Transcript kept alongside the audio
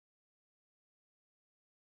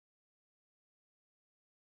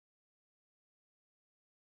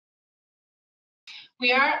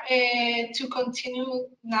We are to continue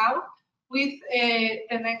now with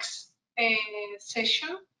the next session,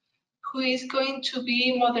 who is going to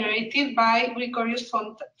be moderated by Gregorius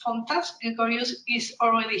Fontas. Gregorius is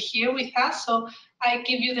already here with us, so I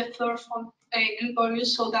give you the floor,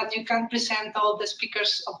 Gregorius, so that you can present all the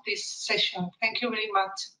speakers of this session. Thank you very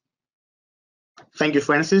much. Thank you,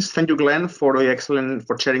 Francis. Thank you, Glenn, for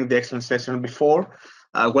sharing the excellent session before.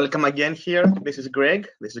 Welcome again here. This is Greg.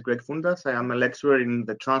 This is Greg Fundas. I am a lecturer in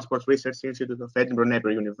the Transport Research Institute of Edinburgh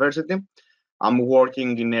Napier University. I'm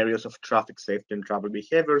working in areas of traffic safety and travel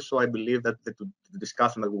behavior, so I believe that the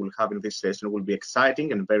discussion that we will have in this session will be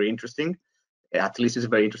exciting and very interesting. At least it's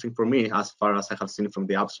very interesting for me as far as I have seen from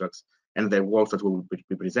the abstracts and the work that will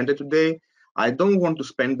be presented today. I don't want to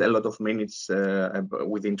spend a lot of minutes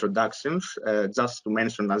with introductions, just to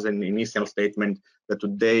mention as an initial statement that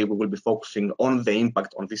today we will be focusing on the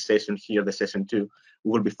impact on this session here, the session 2.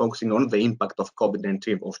 We will be focusing on the impact of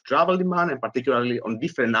COVID-19 of travel demand, and particularly on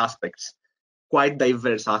different aspects, quite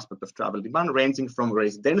diverse aspect of travel demand, ranging from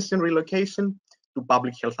residential relocation to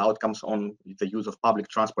public health outcomes on the use of public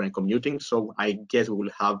transport and commuting. So I guess we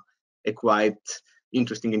will have a quite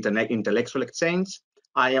interesting intellectual exchange.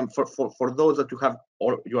 I am for those that you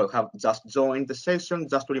have just joined the session,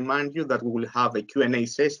 just to remind you that we will have a Q&A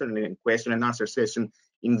session and a question and answer session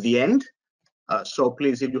in the end. So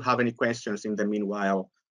please, if you have any questions in the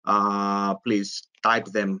meanwhile, please type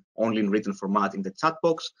them only in written format in the chat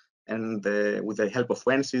box. And with the help of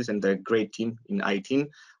Francis and the great team in ITIN,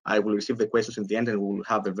 I will receive the questions in the end and we will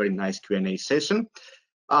have a very nice Q&A session.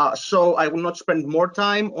 So I will not spend more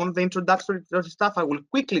time on the introductory stuff. I will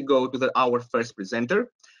quickly go to our first presenter,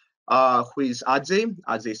 who is Ajay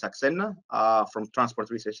Saxena from Transport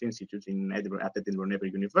Research Institute in Edinburgh at Edinburgh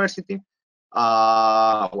Napier University.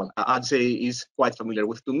 Well, Ajay is quite familiar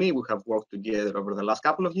with me. We have worked together over the last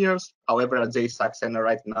couple of years. However, Ajay Saxena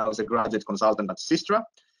right now is a graduate consultant at Sistra.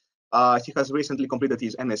 He has recently completed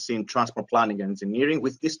his MSc in Transport Planning and Engineering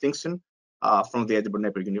with distinction from the Edinburgh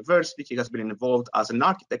Napier University. He has been involved as an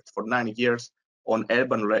architect for 9 years on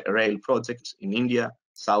urban rail projects in India,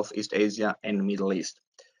 Southeast Asia, and Middle East.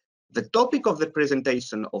 The topic of the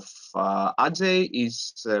presentation of Ajay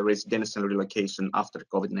is residential relocation after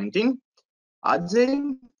COVID-19.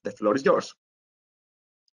 Ajay, the floor is yours.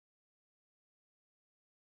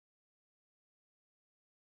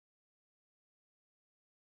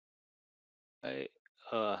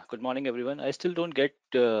 Good morning, everyone. I still don't get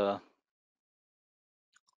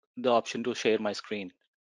the option to share my screen.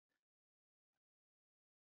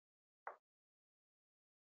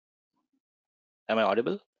 Am I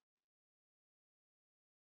audible?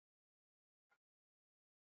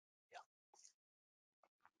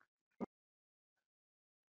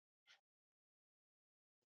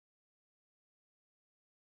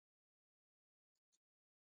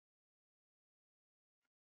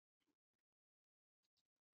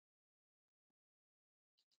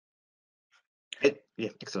 Yeah,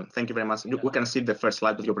 excellent. Thank you very much. We can see the first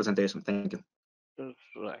slide of your presentation. Thank you.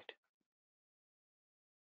 Right.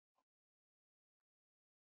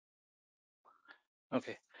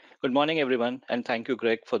 Okay. Good morning, everyone, and thank you,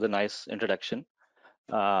 Greg, for the nice introduction.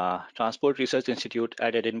 Transport Research Institute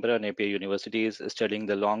at Edinburgh Napier University is studying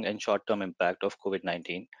the long and short-term impact of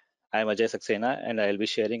COVID-19. I am Ajay Saxena, and I will be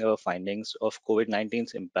sharing our findings of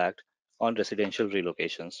COVID-19's impact on residential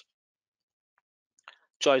relocations.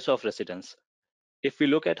 Choice of residence. If we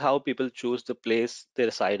look at how people choose the place they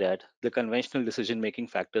reside at, the conventional decision-making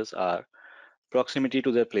factors are proximity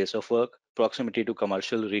to their place of work, proximity to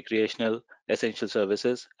commercial, recreational, essential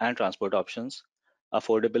services, and transport options,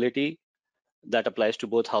 affordability, that applies to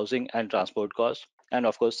both housing and transport costs, and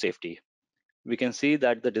of course, safety. We can see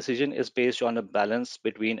that the decision is based on a balance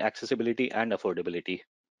between accessibility and affordability.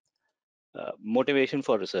 Motivation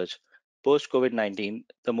for research. Post-COVID-19,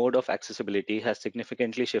 the mode of accessibility has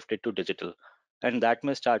significantly shifted to digital, and that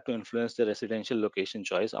may start to influence the residential location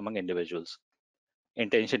choice among individuals.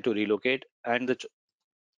 Intention to relocate and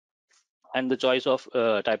the choice of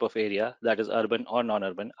type of area, that is urban or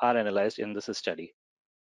non-urban, are analyzed in this study.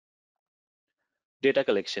 Data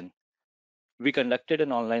collection. We conducted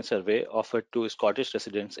an online survey offered to Scottish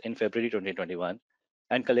residents in February 2021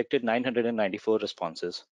 and collected 994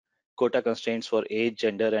 responses. Quota constraints for age,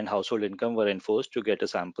 gender, and household income were enforced to get a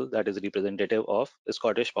sample that is representative of the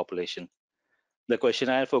Scottish population. The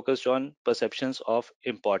questionnaire focused on perceptions of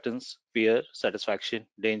importance, fear, satisfaction,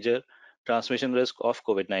 danger, transmission risk of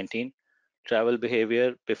COVID-19, travel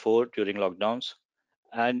behavior before, during lockdowns,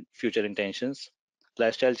 and future intentions,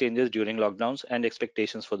 lifestyle changes during lockdowns and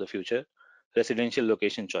expectations for the future, residential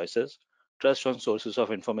location choices, trust on sources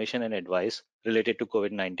of information and advice related to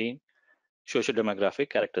COVID-19, Socio-demographic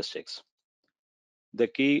characteristics. The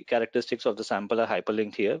key characteristics of the sample are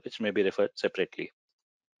hyperlinked here, which may be referred separately.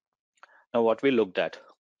 Now, what we looked at.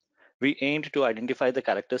 We aimed to identify the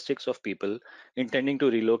characteristics of people intending to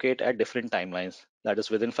relocate at different timelines, that is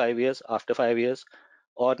within 5 years, after 5 years,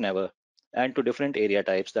 or never, and to different area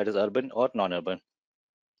types, that is urban or non-urban.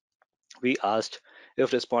 We asked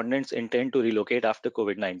if respondents intend to relocate after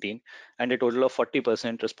COVID-19, and a total of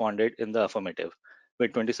 40% responded in the affirmative,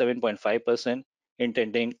 with 27.5%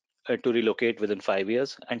 intending to relocate within 5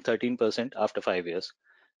 years and 13% after 5 years.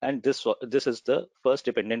 And this is the first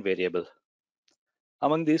dependent variable.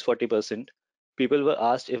 Among these 40%, people were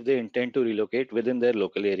asked if they intend to relocate within their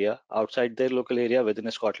local area, outside their local area within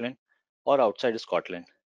Scotland, or outside Scotland.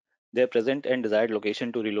 Their present and desired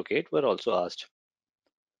location to relocate were also asked.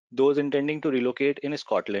 Those intending to relocate in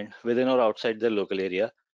Scotland within or outside their local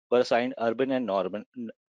area were assigned urban and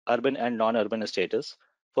non-urban status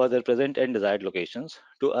for their present and desired locations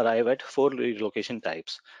to arrive at 4 relocation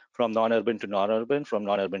types: from non-urban to non-urban, from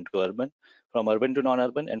non-urban to urban, from urban to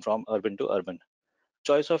non-urban, and from urban to urban.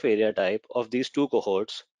 Choice of area type of these two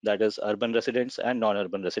cohorts, that is urban residents and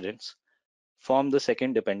non-urban residents, form the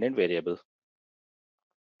second dependent variable.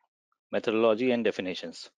 Methodology and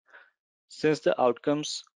definitions. Since the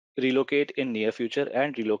outcomes relocate in near future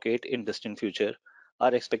and relocate in distant future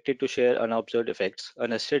are expected to share unobserved effects, a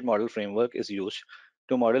nested model framework is used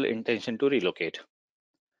to model intention to relocate.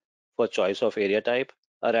 For choice of area type,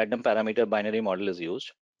 a random parameter binary model is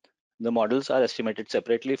used. The models are estimated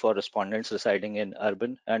separately for respondents residing in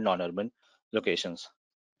urban and non-urban locations.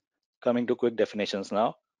 Coming to quick definitions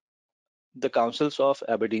now. The councils of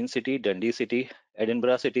Aberdeen City, Dundee City,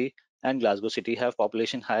 Edinburgh City, and Glasgow City have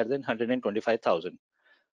population higher than 125,000.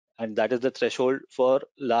 And that is the threshold for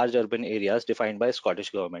large urban areas defined by Scottish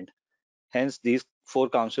government. Hence, these 4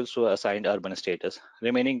 councils were assigned urban status.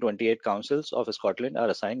 Remaining 28 councils of Scotland are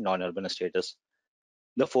assigned non-urban status.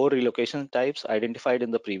 The 4 relocation types identified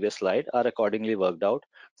in the previous slide are accordingly worked out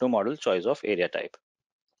to model choice of area type.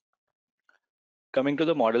 Coming to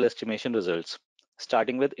the model estimation results,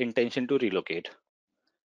 starting with intention to relocate.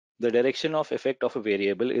 The direction of effect of a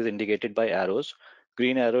variable is indicated by arrows.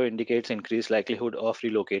 Green arrow indicates increased likelihood of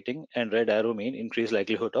relocating, and red arrow mean increased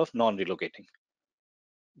likelihood of non-relocating.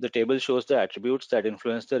 The table shows the attributes that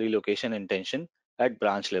influence the relocation intention at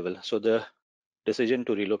branch level. So the decision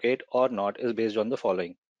to relocate or not is based on the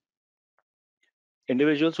following.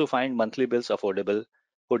 Individuals who find monthly bills affordable,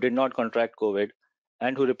 who did not contract COVID,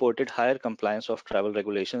 and who reported higher compliance of travel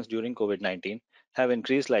regulations during COVID-19 have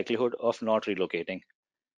increased likelihood of not relocating.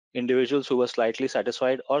 Individuals who were slightly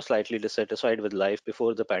satisfied or slightly dissatisfied with life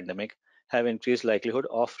before the pandemic have increased likelihood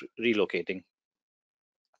of relocating.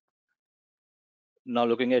 Now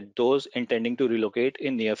looking at those intending to relocate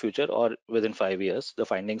in near future or within 5 years, the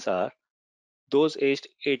findings are those aged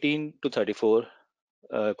 18 to 34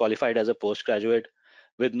 qualified as a postgraduate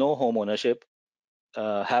with no home ownership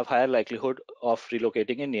have higher likelihood of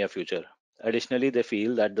relocating in near future. Additionally, they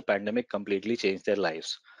feel that the pandemic completely changed their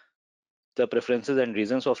lives. The preferences and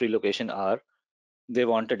reasons of relocation are they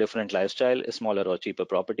want a different lifestyle, a smaller or cheaper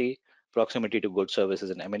property, proximity to good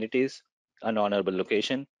services and amenities, a non-urban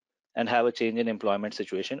location, and have a change in employment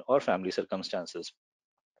situation or family circumstances.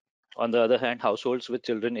 On the other hand, households with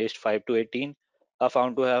children aged 5 to 18 are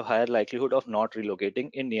found to have higher likelihood of not relocating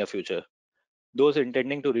in near future. Those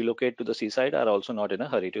intending to relocate to the seaside are also not in a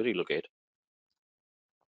hurry to relocate.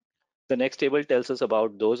 The next table tells us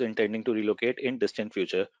about those intending to relocate in distant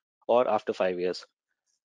future or after 5 years.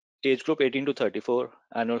 Age group 18 to 34,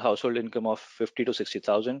 annual household income of 50 to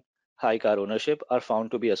 60,000, high car ownership are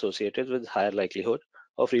found to be associated with higher likelihood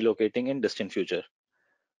of relocating in distant future.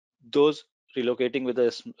 Those relocating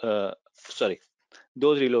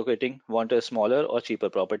want a smaller or cheaper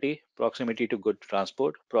property, proximity to good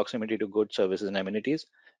transport, proximity to good services and amenities,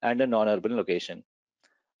 and a non-urban location.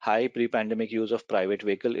 High pre-pandemic use of private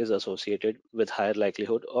vehicle is associated with higher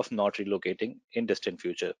likelihood of not relocating in distant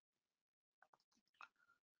future.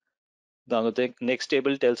 Now the next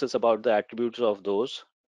table tells us about the attributes of those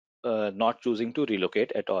not choosing to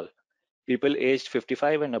relocate at all. People aged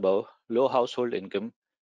 55 and above, low household income,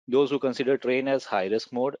 those who consider train as high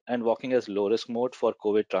risk mode and walking as low risk mode for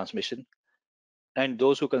COVID transmission, and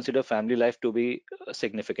those who consider family life to be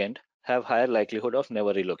significant have higher likelihood of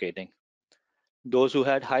never relocating. Those who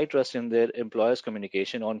had high trust in their employer's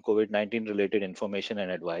communication on COVID-19 related information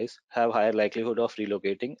and advice have higher likelihood of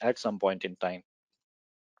relocating at some point in time.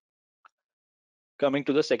 Coming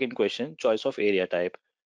to the second question, choice of area type,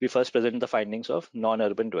 we first present the findings of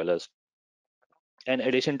non-urban dwellers. In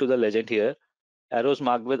addition to the legend here, arrows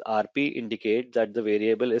marked with RP indicate that the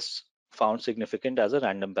variable is found significant as a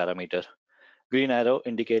random parameter. Green arrow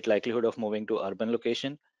indicate likelihood of moving to urban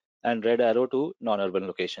location, and red arrow to non-urban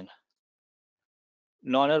location.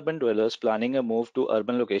 Non-urban dwellers planning a move to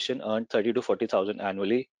urban location earn 30 to 40,000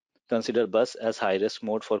 annually, consider bus as high-risk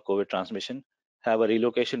mode for COVID transmission, have a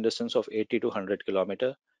relocation distance of 80 to 100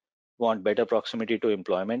 km, want better proximity to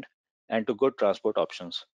employment and to good transport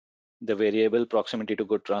options. The variable proximity to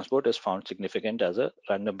good transport is found significant as a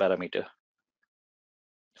random parameter.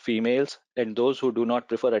 Females and those who do not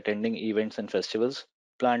prefer attending events and festivals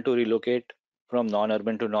plan to relocate from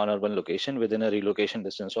non-urban to non-urban location within a relocation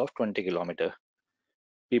distance of 20 km.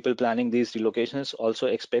 People planning these relocations also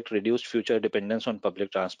expect reduced future dependence on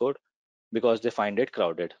public transport because they find it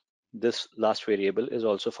crowded. This last variable is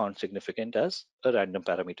also found significant as a random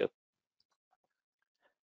parameter.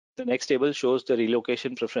 The next table shows the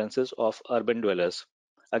relocation preferences of urban dwellers.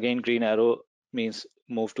 Again, green arrow means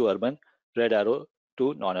move to urban, red arrow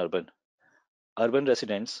to non-urban. Urban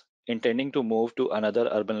residents intending to move to another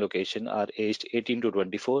urban location are aged 18 to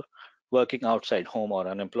 24, working outside home or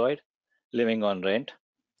unemployed, living on rent,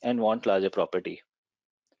 and want larger property.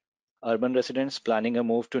 Urban residents planning a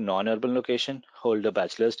move to non-urban location, hold a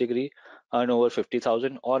bachelor's degree, earn over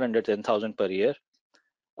 50,000 or under 10,000 per year,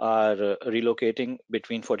 are relocating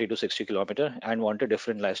between 40 to 60 km and want a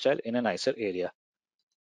different lifestyle in a nicer area.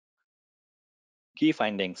 Key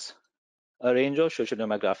findings. A range of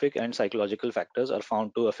socio-demographic and psychological factors are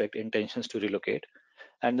found to affect intentions to relocate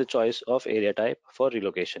and the choice of area type for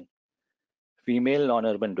relocation. Female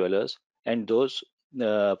non-urban dwellers and those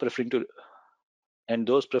preferring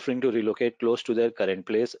to relocate close to their current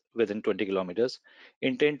place within 20 kilometers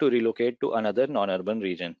intend to relocate to another non-urban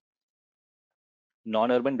region.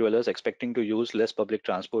 Non-urban dwellers expecting to use less public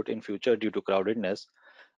transport in future due to crowdedness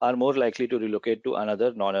are more likely to relocate to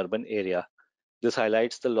another non-urban area. This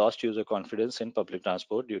highlights the lost user confidence in public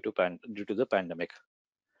transport due to the pandemic.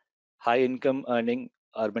 High-income earning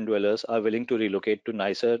urban dwellers are willing to relocate to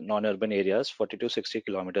nicer non-urban areas 40 to 60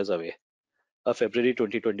 kilometers away. A February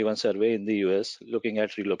 2021 survey in the US looking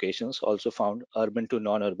at relocations also found urban to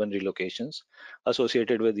non-urban relocations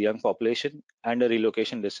associated with young population and a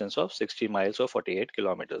relocation distance of 60 miles or 48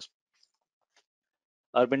 kilometers.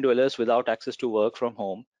 Urban dwellers without access to work from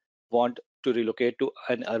home want to relocate to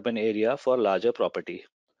an urban area for larger property.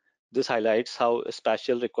 This highlights how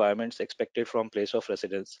spatial requirements expected from place of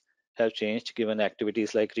residence have changed given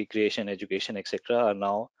activities like recreation, education, etc. are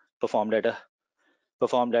now performed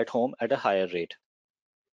at home at a higher rate.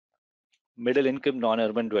 Middle-income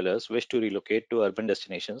non-urban dwellers wish to relocate to urban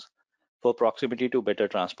destinations for proximity to better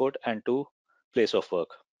transport and to place of work.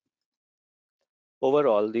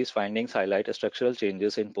 Overall, these findings highlight structural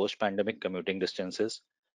changes in post-pandemic commuting distances,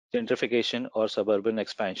 gentrification or suburban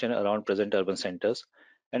expansion around present urban centers,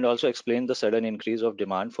 and also explain the sudden increase of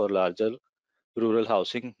demand for larger rural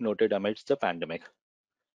housing noted amidst the pandemic.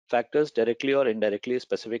 Factors directly or indirectly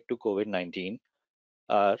specific to COVID-19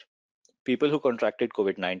 are people who contracted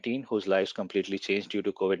COVID-19, whose lives completely changed due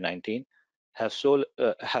to COVID-19,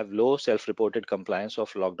 have low self-reported compliance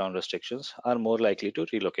of lockdown restrictions, are more likely to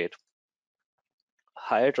relocate.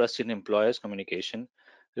 Higher trust in employers' communication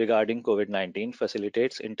regarding COVID-19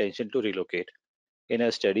 facilitates intention to relocate. In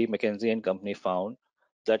a study, McKinsey and Company found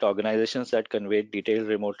that organizations that conveyed detailed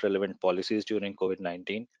remote relevant policies during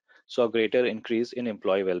COVID-19 saw greater increase in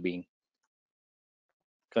employee well-being.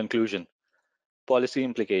 Conclusion. Policy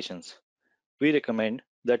implications. We recommend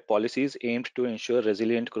that policies aimed to ensure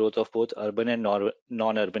resilient growth of both urban and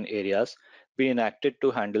non-urban areas be enacted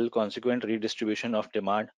to handle consequent redistribution of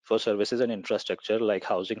demand for services and infrastructure like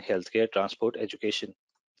housing, healthcare, transport, education.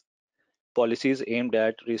 Policies aimed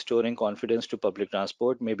at restoring confidence to public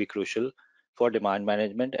transport may be crucial for demand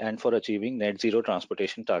management and for achieving net zero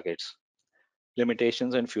transportation targets.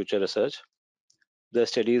 Limitations and future research. The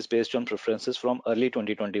study is based on preferences from early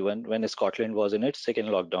 2021 when Scotland was in its second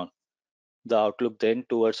lockdown. The outlook then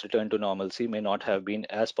towards return to normalcy may not have been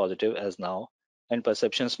as positive as now, and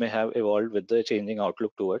perceptions may have evolved with the changing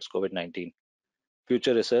outlook towards COVID-19.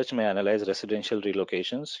 Future research may analyze residential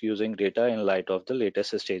relocations using data in light of the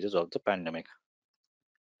latest stages of the pandemic.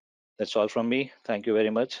 That's all from me. Thank you very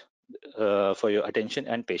much for your attention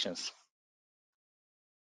and patience.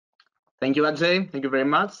 Thank you, Ajay. Thank you very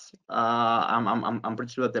much. I'm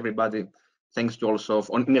pretty sure that everybody, thanks to also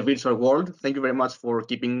in a virtual world, thank you very much for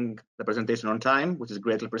keeping the presentation on time, which is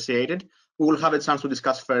greatly appreciated. We will have a chance to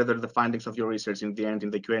discuss further the findings of your research in the end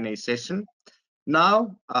in the Q&A session.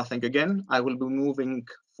 Now, thank you again. I will be moving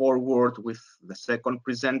forward with the second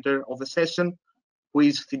presenter of the session, who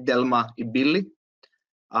is Fidelma Ibili.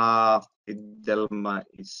 Fidelma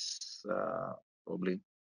is probably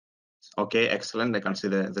Okay, excellent. I can see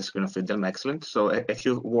the screen of Fidelma. Excellent. So a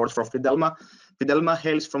few words for Fidelma. Fidelma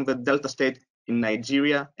hails from the Delta State in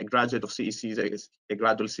Nigeria, a graduate of CEC, a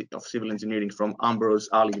graduate of civil engineering from Ambrose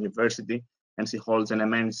Ali University, and she holds an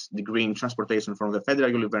immense degree in transportation from the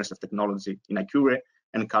Federal University of Technology in Akure,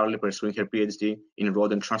 and currently pursuing her PhD in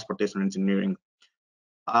road and transportation engineering.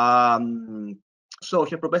 So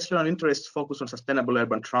her professional interests focus on sustainable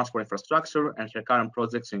urban transport infrastructure, and her current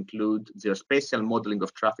projects include geospatial modeling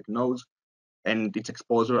of traffic nodes and its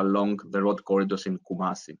exposure along the road corridors in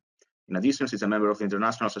Kumasi. In addition, she's a member of the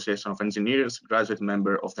International Association of Engineers, graduate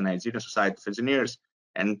member of the Nigerian Society of Engineers,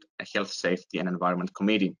 and a Health, Safety and Environment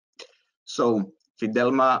Committee. So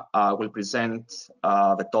Fidelma will present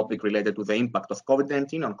the topic related to the impact of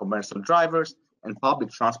COVID-19 on commercial drivers and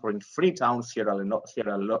public transport in Freetown, Sierra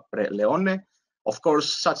Leone. Of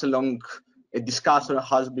course, such a long discussion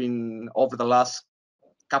has been over the last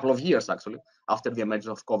couple of years, actually, after the emergence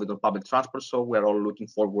of COVID on public transport. So we're all looking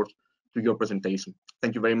forward to your presentation.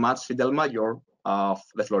 Thank you very much, Fidelma.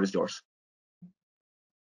 The floor is yours.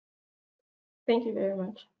 Thank you very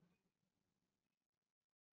much.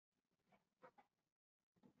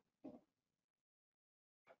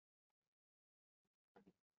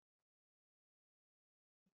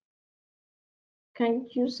 Can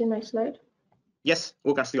you see my slide? Yes,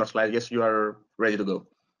 we can see your slide. Yes, you are ready to go.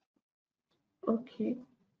 Okay.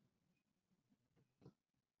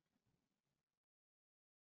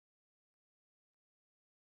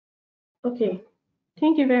 Okay,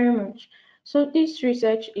 thank you very much. So this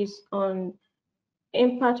research is on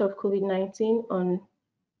impact of COVID-19 on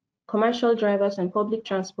commercial drivers and public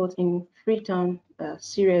transport in Freetown,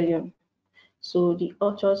 Sierra Leone. So the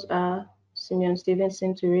authors are Simeon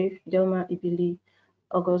Stevenson Toure, Fidelma Ibili,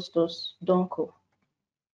 Augustus Donko.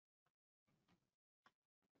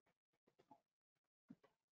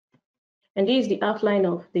 And this is the outline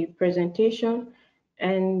of the presentation.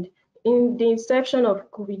 And in the inception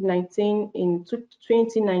of COVID-19 in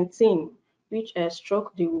 2019, which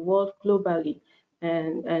struck the world globally,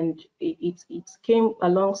 and it came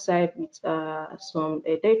alongside with some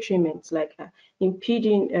detriments like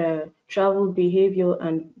impeding travel behavior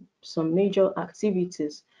and some major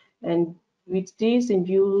activities. And with this in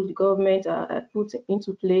view, the government put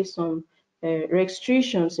into place some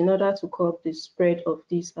restrictions in order to curb the spread of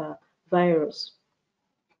this virus.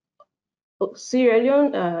 Sierra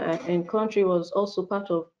Leone and country was also part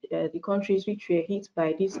of the countries which were hit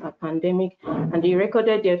by this pandemic, and they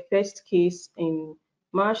recorded their first case in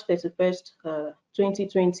March 31st,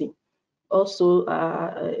 2020. Also,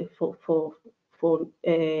 for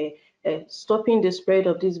stopping the spread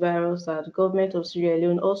of this virus, the government of Sierra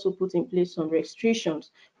Leone also put in place some restrictions,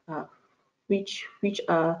 which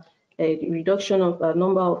are a reduction of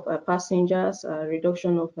number of passengers,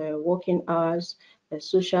 reduction of working hours,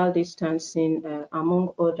 social distancing,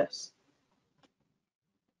 among others.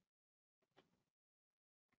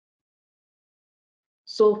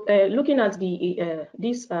 So looking at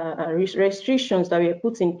these restrictions that were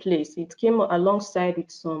put in place, it came alongside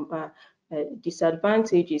with some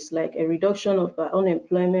disadvantages like a reduction of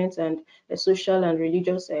unemployment and social and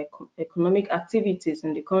religious economic activities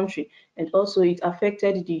in the country, and also it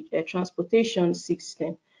affected the transportation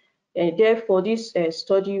system. Therefore, this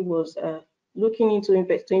study was looking into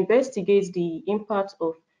to investigate the impact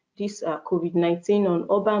of this COVID-19 on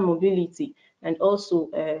urban mobility, and also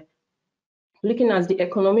looking at the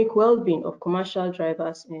economic well-being of commercial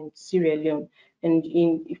drivers in Sierra Leone. And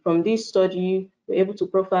from this study, we're able to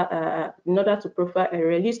profile, in order to provide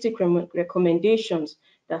realistic recommendations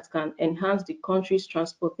that can enhance the country's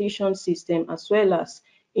transportation system, as well as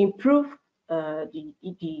improve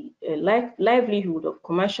the livelihood of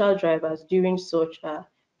commercial drivers during such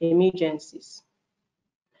emergencies.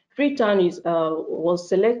 Freetown was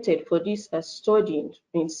selected for this study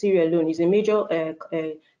in Sierra Leone. It's a major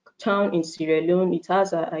town in Sierra Leone. It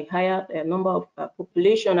has a higher number of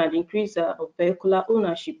population and increase of vehicular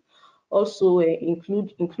ownership. Also,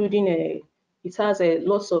 including it has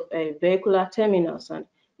lots of vehicular terminals, and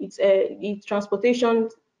it's the transportation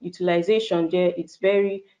utilization there. It's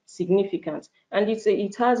very significant, and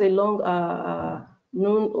it has a long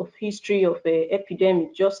known of history of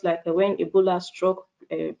epidemic, just like when Ebola struck.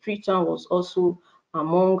 Freetown was also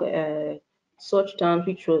among such towns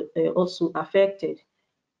which were also affected.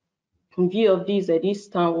 In view of this, this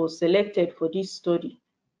town was selected for this study.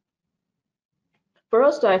 For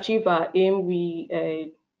us to achieve our aim, we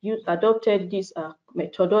adopted this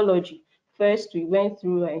methodology. First, we went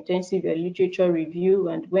through an intensive literature review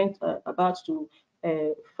and went about to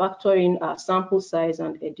factor in our sample size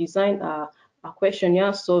and design a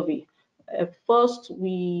questionnaire survey. first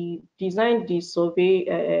we designed the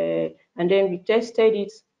survey and then we tested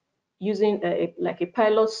it using like a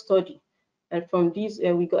pilot study. And from this,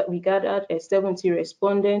 we gathered 70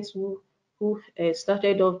 respondents who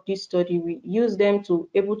started off this study. We used them to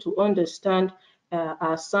able to understand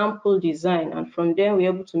our sample design, and from there we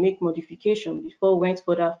were able to make modification before we went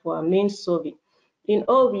further for our main survey. In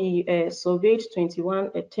all, we surveyed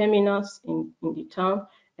 21 terminals in the town,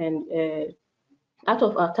 and out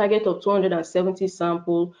of our target of 270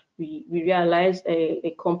 samples, we realized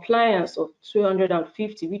a compliance of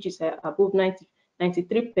 250, which is above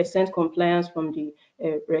 93% compliance from the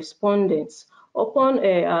respondents. Upon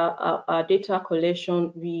our data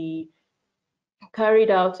collection, we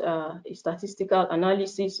carried out a statistical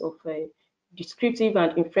analysis of descriptive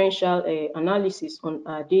and inferential analysis on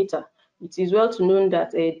our data. It is well to know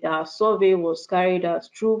that our survey was carried out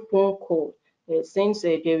through phone call since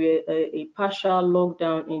there were a partial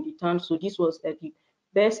lockdown in the town. So this was the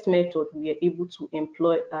best method we were able to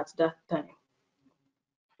employ at that time.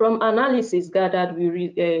 From analysis gathered,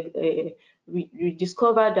 we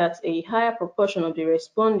discovered that a higher proportion of the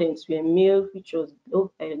respondents were male, which was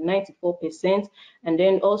 94%, and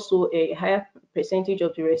then also a higher percentage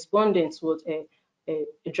of the respondents was a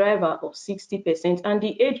driver of 60%, and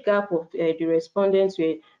the age gap of the respondents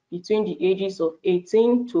were between the ages of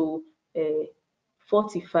 18 to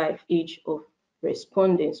 45 age of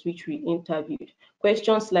respondents which we interviewed.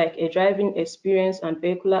 Questions like a driving experience and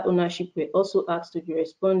vehicular ownership were also asked to the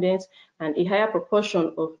respondents, and a higher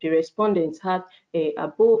proportion of the respondents had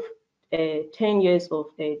above 10 years of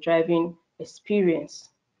driving experience.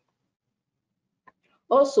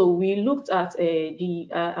 Also, we looked at the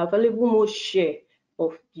available mode share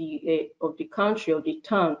of the country, of the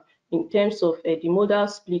town, in terms of the modal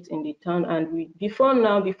split in the town. And before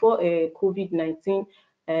COVID-19,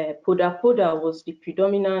 Poda was the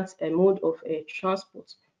predominant mode of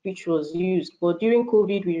transport which was used. But during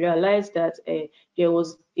COVID, we realized that there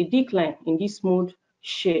was a decline in this mode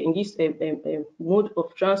share, in this mode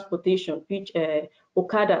of transportation, which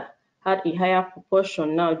Okada had a higher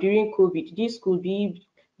proportion. Now, during COVID, this could be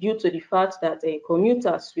due to the fact that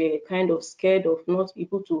commuters were kind of scared of not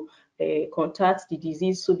able to contact the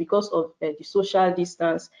disease. So because of the social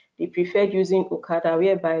distance, they preferred using Okada,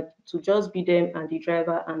 whereby to just be them and the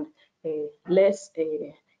driver, and less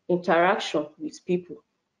interaction with people.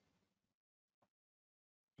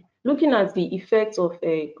 Looking at the effects of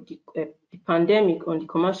the pandemic on the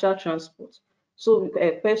commercial transport. So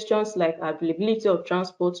questions like availability of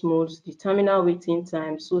transport modes, the terminal waiting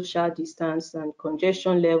time, social distance, and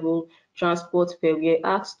congestion level, transport fare were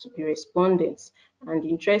asked to the respondents. And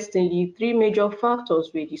interestingly, 3 major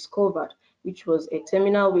factors were discovered, which was a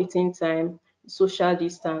terminal waiting time, social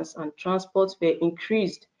distance, and transport fare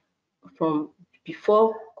increased from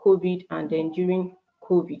before COVID and then during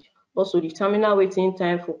COVID. Also, the terminal waiting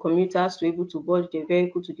time for commuters to be able to board the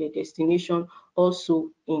vehicle to their destination also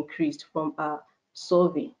increased from our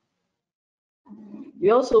survey.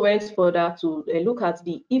 We also went further to look at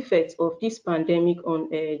the effects of this pandemic on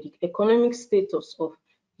the economic status of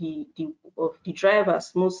the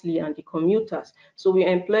drivers mostly, and the commuters. So we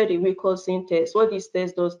employed a Wilcoxon test. What this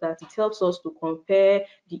test does, that it helps us to compare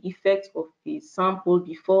the effect of the sample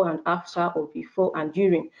before and after, or before and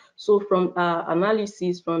during. So from our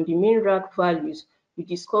analysis from the mean RAG values, we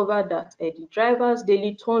discovered that the drivers'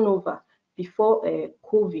 daily turnover before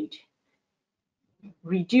COVID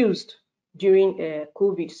reduced during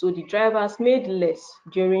COVID. So the drivers made less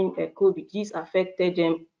during COVID. This affected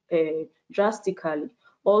them drastically.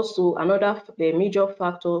 Also, another major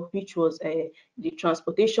factor, which was the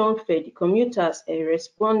transportation fare, the commuters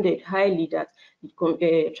responded highly that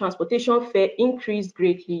the transportation fare increased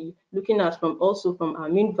greatly. Looking at from our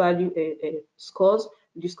mean value scores,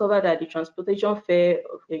 we discovered that the transportation fare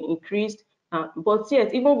increased. But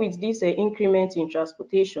yet, even with this increment in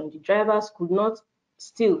transportation, the drivers could not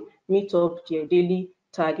still meet up their daily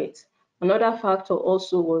targets. Another factor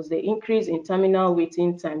also was the increase in terminal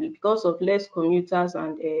waiting time because of less commuters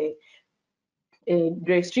and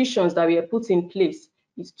restrictions that were put in place.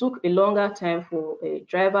 It took a longer time for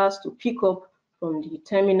drivers to pick up from the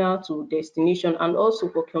terminal to destination, and also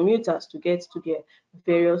for commuters to get to their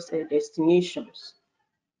various destinations.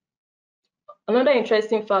 Another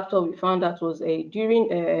interesting factor we found that was during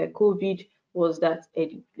COVID was that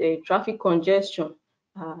traffic congestion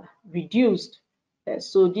reduced.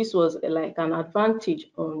 So this was like an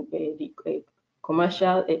advantage on the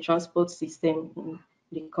commercial transport system in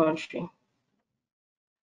the country.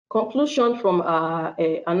 Conclusion from our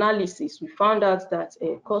analysis, we found out that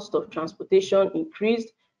cost of transportation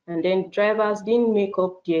increased, and then drivers didn't make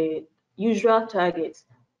up their usual targets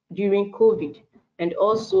during COVID, and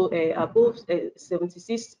also above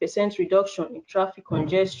 76% reduction in traffic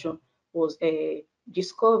congestion was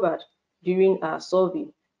discovered during our survey.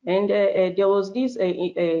 And there was this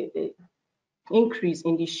increase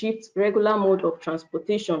in the shift regular mode of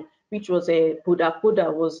transportation, which was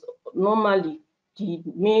Poda was normally the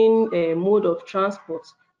main mode of transport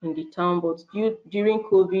in the town, but during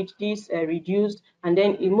COVID, this reduced, and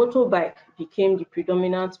then a motorbike became the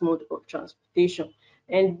predominant mode of transportation.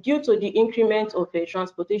 And due to the increment of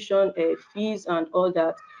transportation fees and all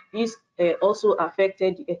that, this also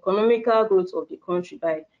affected the economical growth of the country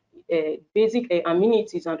by basic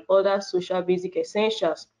amenities and other social basic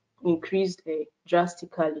essentials increased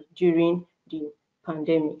drastically during the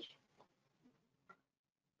pandemic.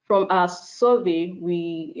 From our survey,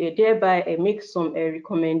 we thereby make some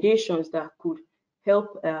recommendations that could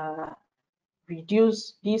help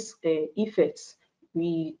reduce these effects.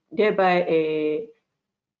 We thereby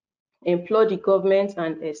implore the government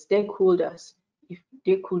and stakeholders if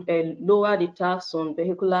they could lower the tax on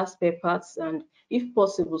vehicular spare parts, and if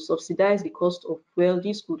possible subsidize the cost of fuel.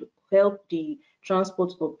 This could help the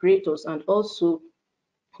transport operators, and also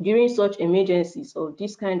during such emergencies of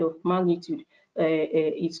this kind of magnitude,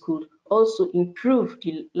 it could also improve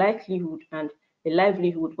the likelihood and the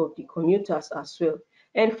livelihood of the commuters as well.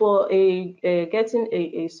 And for getting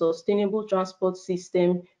a sustainable transport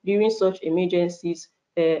system during such emergencies,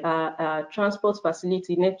 our transport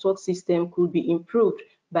facility network system could be improved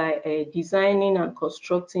by designing and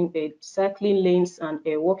constructing cycling lanes and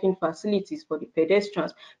walking facilities for the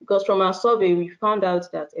pedestrians. Because from our survey, we found out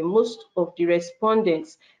that most of the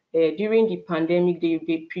respondents during the pandemic,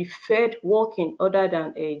 they preferred walking other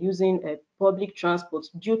than using public transport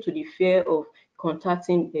due to the fear of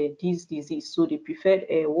contacting this disease. So they preferred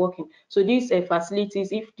walking. So these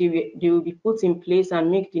facilities, if they will be put in place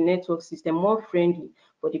and make the network system more friendly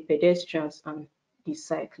for the pedestrians and the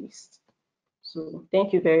cyclists. So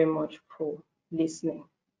thank you very much for listening.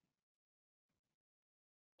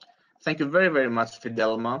 Thank you very, very much,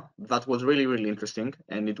 Fidelma. That was really, really interesting.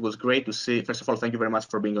 And it was great to see. First of all, thank you very much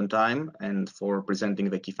for being on time and for presenting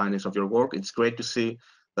the key findings of your work. It's great to see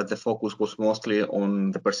that the focus was mostly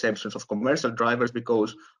on the perceptions of commercial drivers,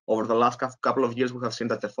 because over the last couple of years, we have seen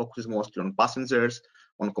that the focus is mostly on passengers,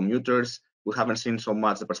 on commuters. We haven't seen so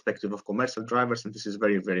much the perspective of commercial drivers, and this is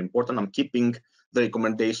very, very important. I'm keeping the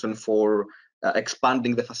recommendation for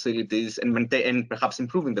expanding the facilities and perhaps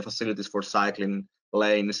improving the facilities for cycling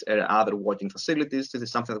lanes and other walking facilities. This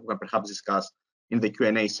is something that we can perhaps discuss in the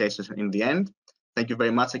Q&A session in the end. Thank you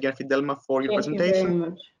very much again, Fidelma, for your presentation. Thank you very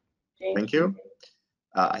much. Thank you.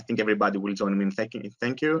 I think everybody will join me in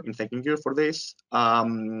thanking you for this.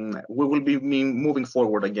 We will be moving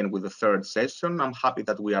forward again with the third session. I'm happy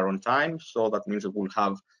that we are on time, so that means that we'll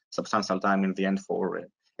have substantial time in the end for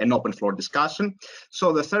an open floor discussion.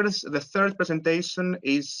 So the third presentation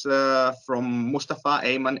is from Mustafa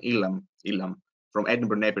Ayman Ilham from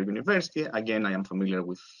Edinburgh Napier University. Again, I am familiar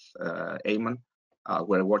with Ayman.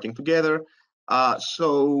 We're working together.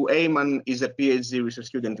 So Ayman is a PhD research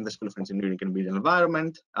student in the School of Engineering and Built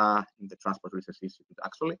Environment in the Transport Research Institute,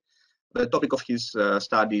 actually. The topic of his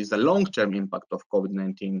study is the long-term impact of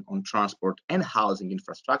COVID-19 on transport and housing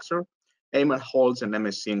infrastructure. Ayman holds an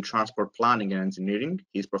MSc in Transport Planning and Engineering.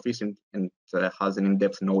 He is proficient and has an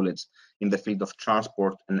in-depth knowledge in the field of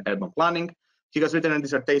transport and urban planning. He has written a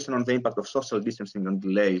dissertation on the impact of social distancing and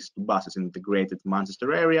delays to buses in the Greater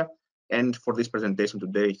Manchester area. And for this presentation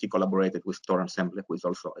today, he collaborated with Toran Semple, who is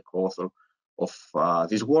also a co-author of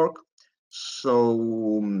this work.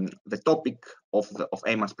 So the topic of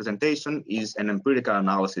Ayman's presentation is an empirical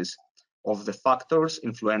analysis of the factors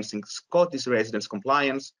influencing Scottish residents'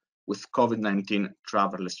 compliance with COVID-19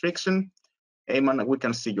 travel restriction. Ayman, we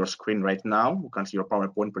can see your screen right now. We can see your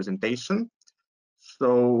PowerPoint presentation.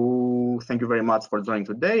 So thank you very much for joining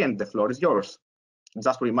today, and the floor is yours.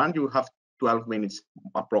 Just to remind you, you have 12 minutes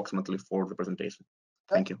approximately for the presentation.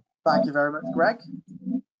 Thank you. Thank you very much, Greg.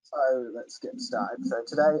 So let's get started. So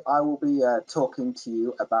today I will be talking to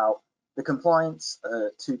you about the compliance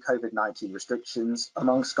to COVID-19 restrictions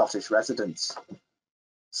among Scottish residents.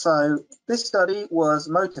 So this study was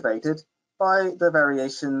motivated by the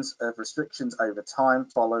variations of restrictions over time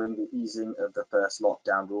following the easing of the first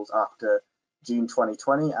lockdown rules after June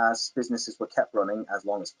 2020, as businesses were kept running as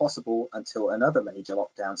long as possible until another major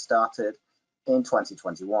lockdown started in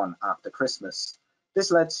 2021 after Christmas.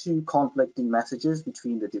 This led to conflicting messages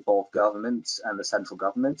between the devolved governments and the central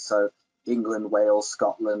government. So England, Wales,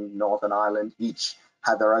 Scotland, Northern Ireland each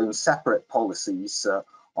had their own separate policies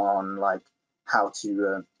on like how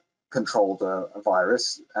to control the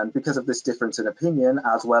virus. And because of this difference in opinion,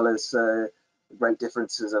 as well as great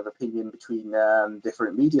differences of opinion between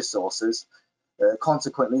different media sources.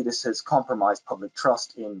 Consequently, this has compromised public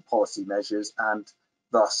trust in policy measures and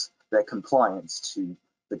thus their compliance to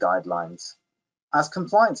the guidelines. As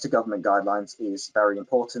compliance to government guidelines is very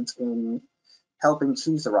important in helping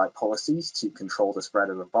choose the right policies to control the spread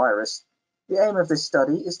of the virus, the aim of this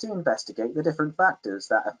study is to investigate the different factors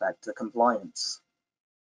that affect the compliance.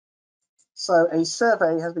 So a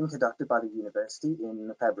survey has been conducted by the university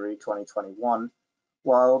in February 2021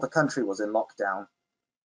 while the country was in lockdown,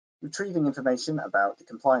 retrieving information about the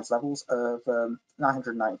compliance levels of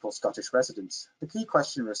 994 Scottish residents. The key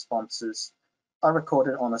question responses are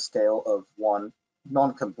recorded on a scale of 1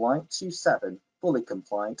 non-compliant to 7 fully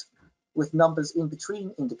compliant, with numbers in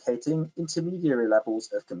between indicating intermediary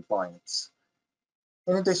levels of compliance.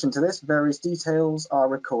 In addition to this, various details are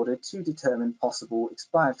recorded to determine possible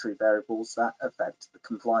explanatory variables that affect the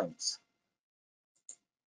compliance.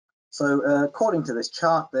 So according to this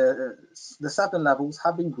chart, the 7 levels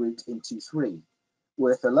have been grouped into 3,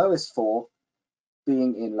 with the lowest 4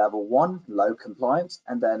 being in level 1, low compliance,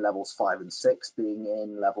 and then levels 5 and 6 being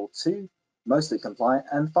in level 2, mostly compliant,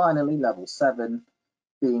 and finally level 7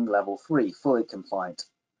 being level 3, fully compliant.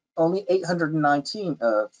 Only 819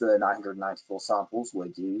 of the 994 samples were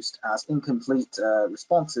used, as incomplete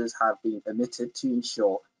responses have been omitted to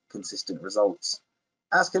ensure consistent results.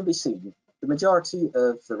 As can be seen, the majority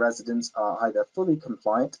of the residents are either fully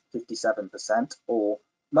compliant, 57%, or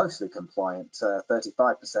mostly compliant,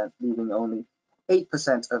 35%, leaving only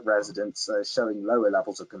 8% of residents showing lower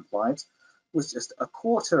levels of compliance, with just a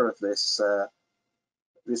quarter of this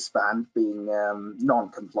span being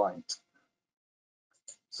non-compliant.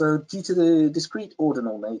 So due to the discrete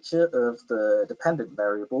ordinal nature of the dependent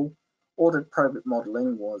variable, ordered probit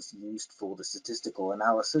modeling was used for the statistical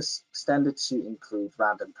analysis, extended to include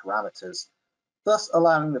random parameters, thus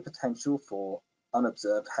allowing the potential for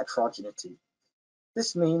unobserved heterogeneity.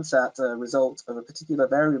 This means that the result of a particular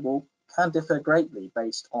variable can differ greatly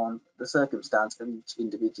based on the circumstance of each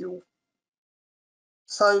individual.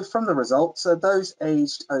 So from the results, those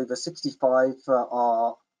aged over 65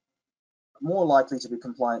 are more likely to be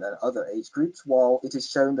compliant than other age groups, while it is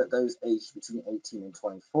shown that those aged between 18 and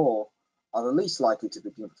 24 are the least likely to be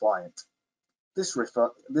compliant. This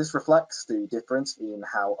reflects the difference in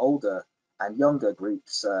how older and younger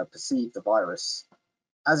groups perceive the virus.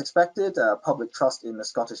 As expected, public trust in the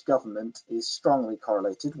Scottish Government is strongly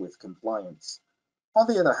correlated with compliance. On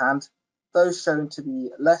the other hand, those shown to be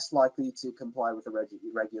less likely to comply with the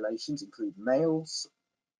regulations include males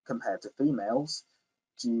compared to females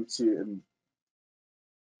due to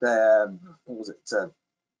their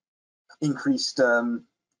increased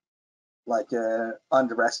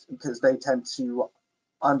because they tend to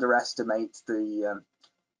underestimate the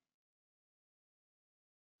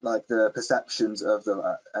perceptions of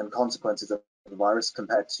the and consequences of the virus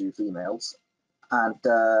compared to females,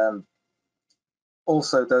 and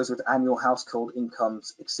also those with annual household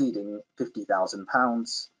incomes exceeding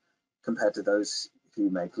 £50,000 compared to those who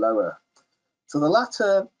make lower. So the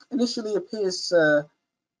latter initially appears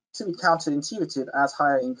to be counterintuitive, as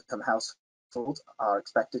higher income households are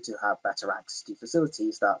expected to have better access to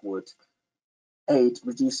facilities that would aid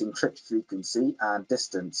reducing trip frequency and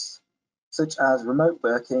distance, such as remote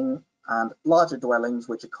working and larger dwellings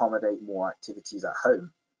which accommodate more activities at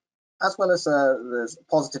home, as well as there's a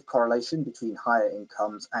positive correlation between higher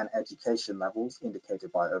incomes and education levels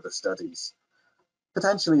indicated by other studies,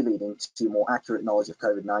 potentially leading to more accurate knowledge of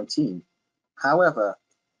COVID-19. However,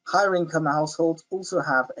 higher income households also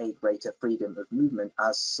have a greater freedom of movement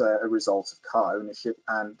as a result of car ownership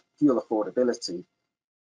and fuel affordability.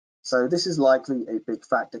 So this is likely a big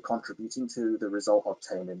factor contributing to the result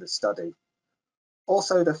obtained in the study.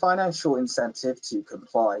 Also, the financial incentive to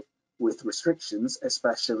comply with restrictions,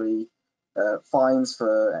 especially fines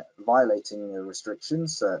for violating the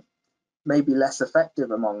restrictions, may be less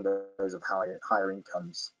effective among those of higher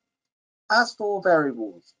incomes. As for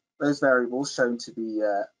variables, those variables shown to be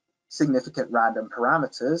significant random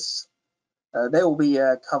parameters, they will be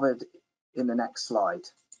covered in the next slide.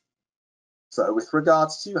 So with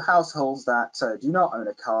regards to households that do not own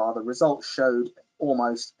a car, the results showed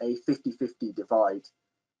almost a 50-50 divide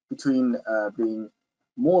between being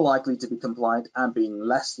more likely to be compliant and being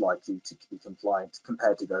less likely to be compliant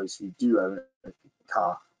compared to those who do own a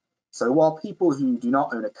car. So while people who do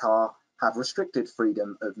not own a car have restricted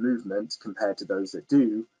freedom of movement compared to those that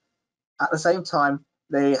do, at the same time,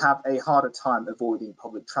 they have a harder time avoiding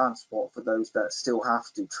public transport for those that still have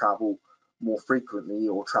to travel more frequently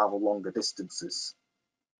or travel longer distances,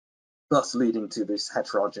 thus leading to this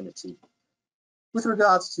heterogeneity. With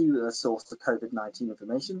regards to the source of COVID-19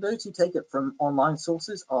 information, those who take it from online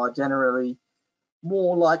sources are generally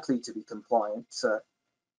more likely to be compliant.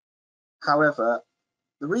 However,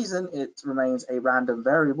 the reason it remains a random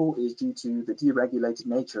variable is due to the deregulated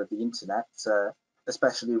nature of the internet,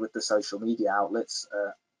 especially with the social media outlets,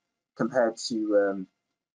 compared to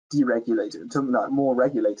more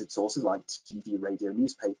regulated sources like TV, radio,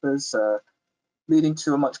 newspapers, leading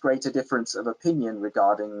to a much greater difference of opinion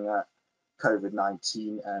regarding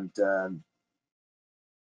COVID-19, and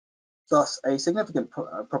thus a significant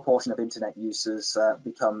proportion of internet users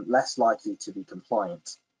become less likely to be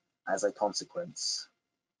compliant as a consequence.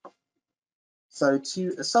 So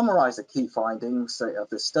to summarize the key findings of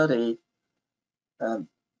the study,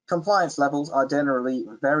 compliance levels are generally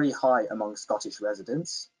very high among Scottish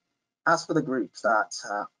residents. As for the groups that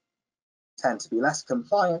tend to be less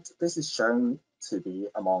compliant, this is shown to be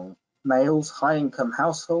among males, high-income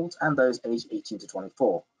households, and those aged 18 to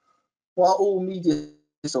 24. While all media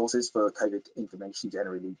sources for COVID information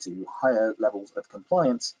generally lead to higher levels of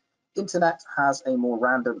compliance, internet has a more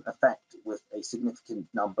random effect, with a significant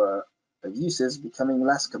number of users becoming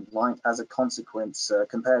less compliant as a consequence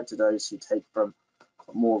compared to those who take from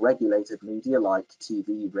more regulated media like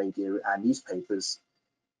TV, radio, and newspapers.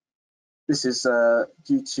 This is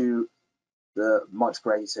due to the much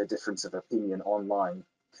greater difference of opinion online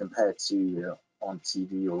compared to on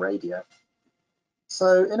TV or radio.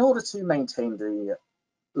 So in order to maintain the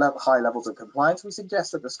high levels of compliance, we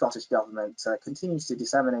suggest that the Scottish Government continues to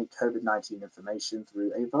disseminate COVID-19 information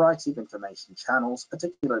through a variety of information channels,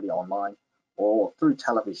 particularly online or through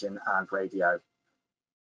television and radio.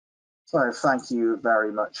 So thank you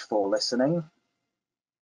very much for listening.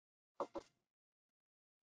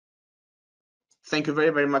 Thank you very,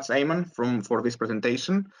 very much, Eamon, for this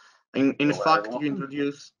presentation. In fact, you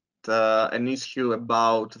introduced an issue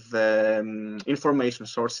about the information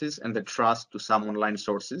sources and the trust to some online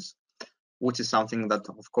sources, which is something that,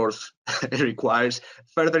 of course, requires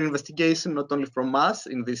further investigation, not only from us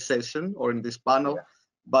in this session or in this panel,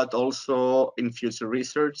 but also in future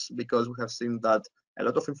research, because we have seen that a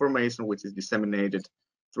lot of information which is disseminated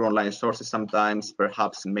through online sources sometimes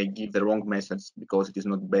perhaps may give the wrong message because it is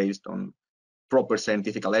not based on proper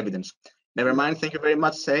scientific evidence. Never mind, thank you very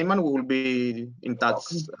much, Eamon. We will be in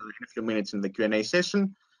touch in a few minutes in the Q&A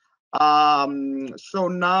session. So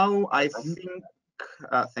now I think,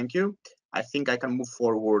 thank you. I think I can move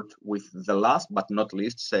forward with the last but not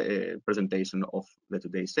least presentation of the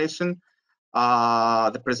today's session.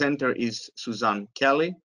 The presenter is Suzanne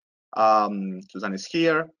Kelly. Suzanne is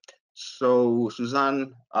here. So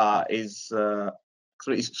Suzanne is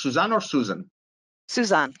Suzanne or Susan?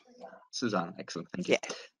 Suzanne. Suzanne, excellent, thank you.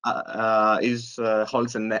 Yeah.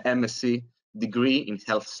 Holds an MSc degree in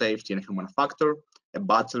health safety and human factor, a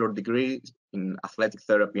bachelor degree in athletic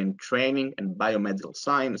therapy and training and biomedical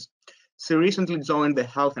science. She recently joined the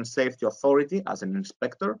Health and Safety Authority as an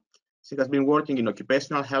inspector. She has been working in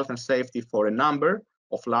occupational health and safety for a number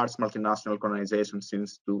of large multinational organizations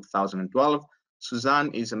since 2012.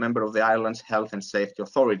 Suzanne is a member of the Ireland's Health and Safety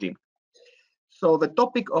Authority. So the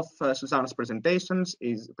topic of Suzanne's presentation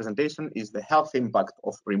is the health impact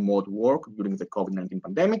of remote work during the COVID-19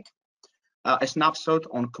 pandemic, a snapshot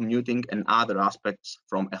on commuting and other aspects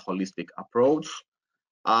from a holistic approach.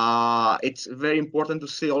 It's very important to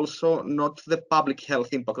see also not the public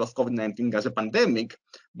health impact of COVID-19 as a pandemic,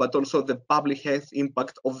 but also the public health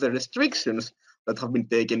impact of the restrictions that have been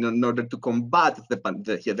taken in order to combat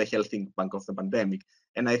the health impact of the pandemic.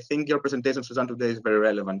 And I think your presentation, Suzanne, today is very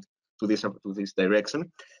relevant to this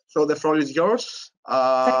direction. So the floor is yours.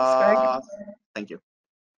 Thanks, Greg. Thank you.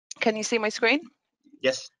 Can you see my screen?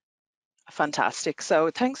 Yes. Fantastic. So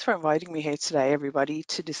thanks for inviting me here today, everybody,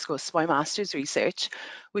 to discuss my master's research,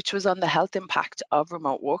 which was on the health impact of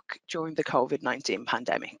remote work during the COVID-19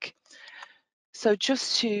 pandemic. So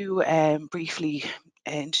just to briefly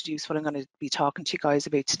introduce what I'm going to be talking to you guys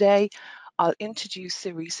about today, I'll introduce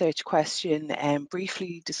the research question and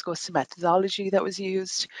briefly discuss the methodology that was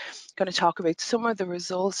used. I'm going to talk about some of the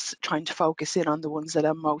results, trying to focus in on the ones that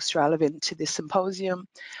are most relevant to this symposium,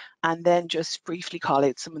 and then just briefly call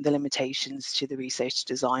out some of the limitations to the research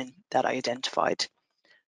design that I identified.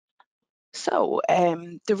 So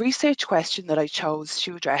the research question that I chose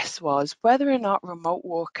to address was whether or not remote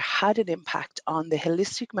work had an impact on the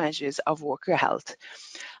holistic measures of worker health.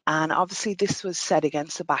 And obviously this was set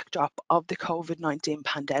against the backdrop of the COVID-19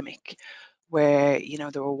 pandemic, where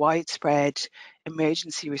there were widespread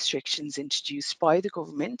emergency restrictions introduced by the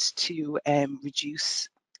government to reduce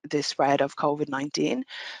the spread of COVID-19.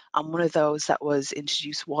 And one of those that was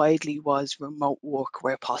introduced widely was remote work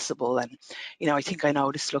where possible. And, you know, I think I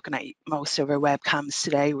noticed looking at most of our webcams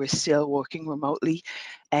today, we're still working remotely.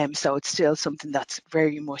 So it's still something that's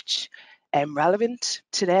very much relevant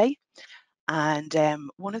today. And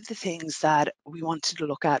one of the things that we wanted to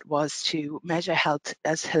look at was to measure health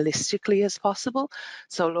as holistically as possible.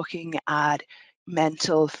 So looking at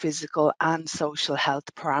mental, physical and social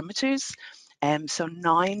health parameters. So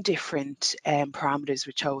 9 different parameters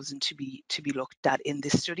were chosen to be looked at in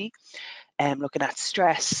this study. Looking at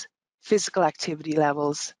stress, physical activity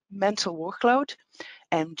levels, mental workload,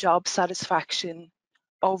 job satisfaction,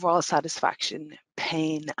 overall satisfaction,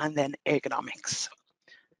 pain, and then ergonomics.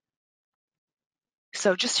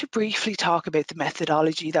 So just to briefly talk about the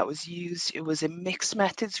methodology that was used, it was a mixed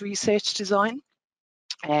methods research design.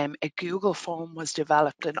 A Google form was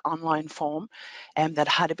developed, an online form, that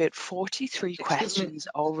had about 43 questions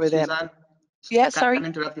over them. Suzanne, Yeah, sorry. Can I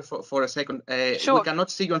interrupt you for a second? Sure. We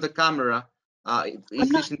cannot see you on the camera. Is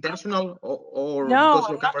this intentional or no, because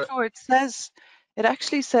your I'm camera? not sure. It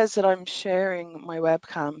actually says that I'm sharing my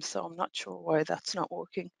webcam, so I'm not sure why that's not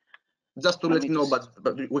working. Just to let you know, but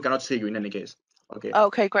we cannot see you in any case. Okay.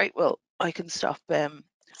 Okay, great. Well, I can stop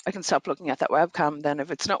looking at that webcam then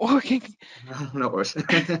if it's not working. No worries.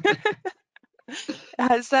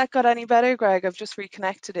 Has that got any better, Greg? I've just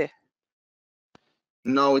reconnected it.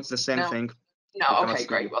 No, it's the same thing. No, okay,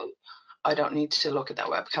 great. Well, I don't need to look at that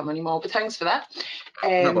webcam anymore, but thanks for that.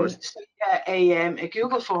 No worries. So yeah, a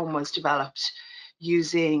Google form was developed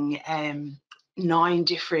using 9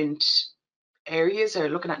 different areas, or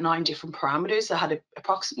looking at 9 different parameters that had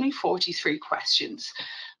approximately 43 questions,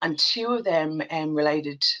 and 2 of them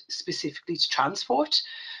related specifically to transport.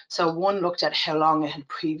 So one looked at how long it had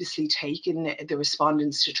previously taken the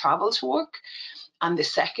respondents to travel to work, and the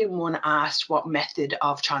second one asked what method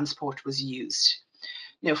of transport was used.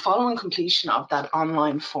 Now, following completion of that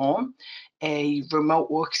online form, a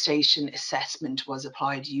remote workstation assessment was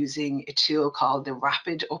applied using a tool called the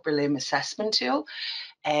Rapid Upper Limb Assessment Tool,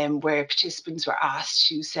 where participants were asked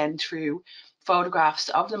to send through photographs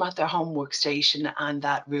of them at their home workstation, and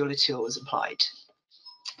that ruler tool was applied.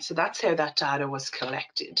 So that's how that data was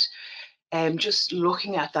collected. Just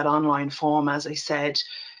looking at that online form, as I said,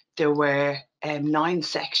 there were 9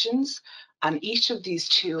 sections, and each of these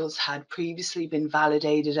tools had previously been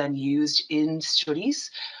validated and used in studies,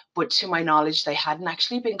 but to my knowledge, they hadn't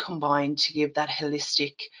actually been combined to give that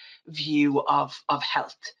holistic view of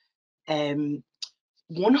health.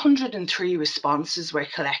 103 responses were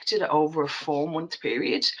collected over a 4-month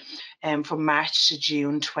period, from March to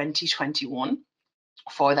June 2021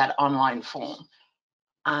 for that online form.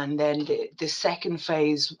 And then the second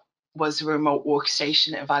phase was remote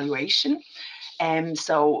workstation evaluation.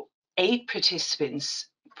 So 8 participants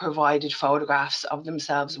provided photographs of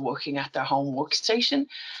themselves working at their home workstation,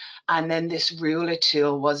 and then this ruler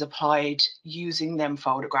tool was applied using them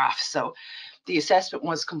photographs. So the assessment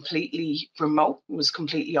was completely remote, was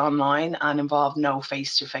completely online, and involved no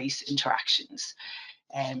face-to-face interactions.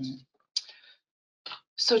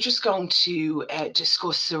 So just going to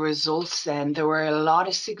discuss the results then. There were a lot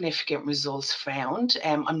of significant results found.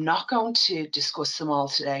 I'm not going to discuss them all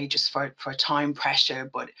today just for time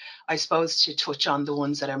pressure, but I suppose to touch on the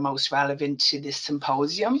ones that are most relevant to this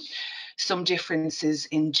symposium. Some differences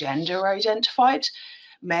in gender are identified.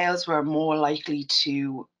 Males were more likely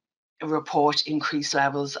to report increased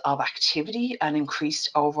levels of activity and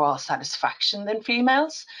increased overall satisfaction than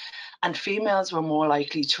females, and females were more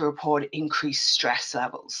likely to report increased stress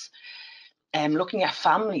levels. Looking at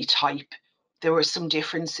family type, there were some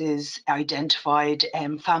differences identified.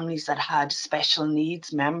 Families that had special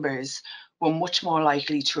needs members were much more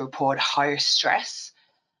likely to report higher stress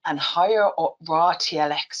and higher raw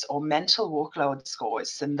TLX or mental workload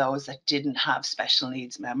scores than those that didn't have special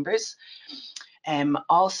needs members.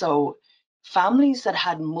 Also, families that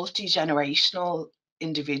had multi-generational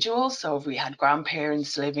individuals, so if we had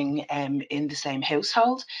grandparents living in the same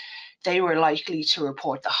household, they were likely to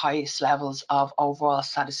report the highest levels of overall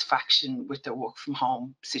satisfaction with their work from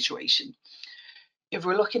home situation. If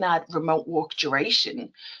we're looking at remote work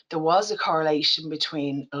duration, there was a correlation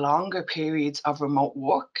between longer periods of remote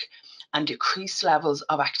work and decreased levels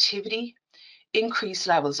of activity, increased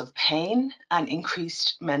levels of pain, and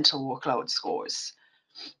increased mental workload scores.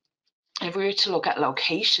 If we were to look at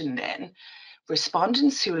location then,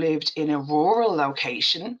 respondents who lived in a rural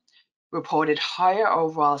location reported higher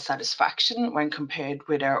overall satisfaction when compared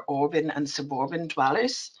with our urban and suburban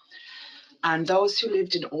dwellers. And those who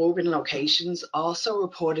lived in urban locations also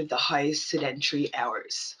reported the highest sedentary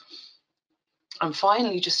hours. And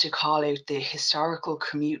finally, just to call out the historical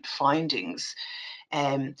commute findings,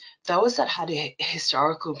 those that had a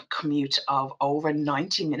historical commute of over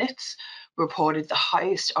 90 minutes reported the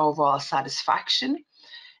highest overall satisfaction,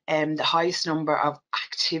 the highest number of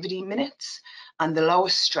activity minutes, and the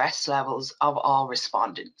lowest stress levels of all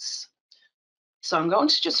respondents. So I'm going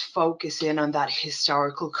to just focus in on that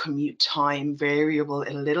historical commute time variable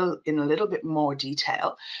in a little bit more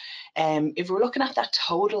detail. If we're looking at that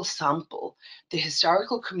total sample, the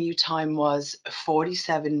historical commute time was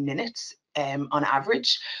 47 minutes on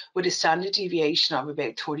average, with a standard deviation of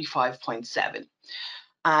about 35.7.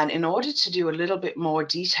 And in order to do a little bit more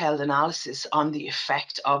detailed analysis on the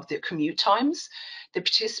effect of the commute times, the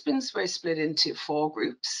participants were split into 4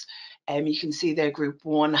 groups. You can see there group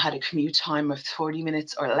 1 had a commute time of 30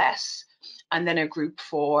 minutes or less, and then a group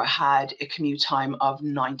 4 had a commute time of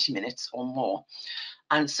 90 minutes or more.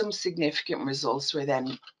 And some significant results were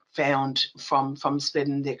then found from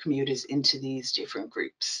splitting the commuters into these different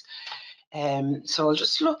groups. So I'll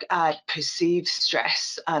just look at perceived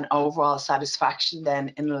stress and overall satisfaction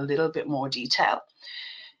then in a little bit more detail.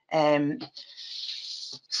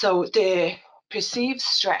 So the perceived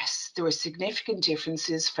stress, there were significant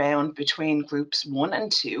differences found between groups 1 and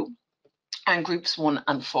 2 and groups 1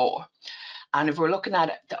 and 4. And if we're looking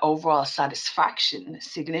at the overall satisfaction,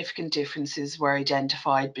 significant differences were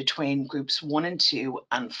identified between groups 1 and 2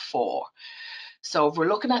 and 4. So if we're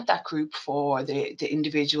looking at that group 4, the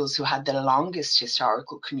individuals who had the longest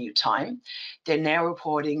historical commute time, they're now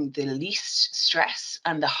reporting the least stress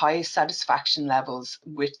and the highest satisfaction levels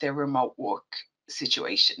with their remote work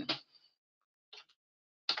situation.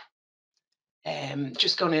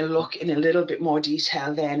 Just going to look in a little bit more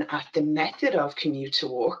detail then at the method of commute to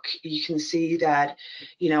work. You can see that,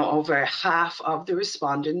 over half of the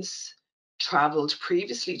respondents travelled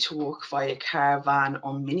previously to work via car, van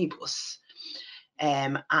or minibus.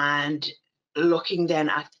 And looking then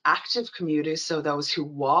at active commuters, so those who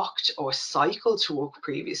walked or cycled to work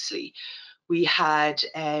previously, we had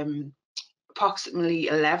approximately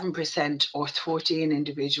 11% or 13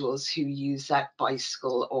 individuals who used that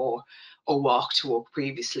bicycle or walk to work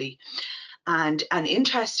previously. And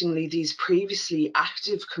interestingly, these previously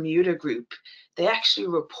active commuter group, they actually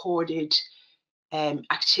reported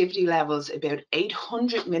activity levels about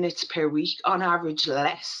 800 minutes per week on average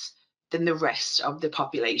less than the rest of the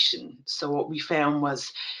population. So what we found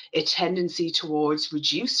was a tendency towards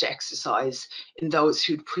reduced exercise in those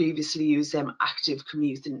who'd previously used them active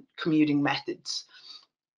commuting methods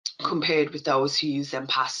compared with those who used them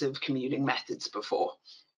passive commuting methods before.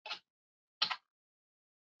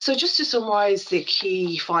 So just to summarise the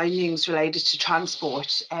key findings related to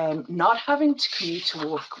transport, not having to commute to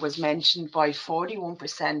work was mentioned by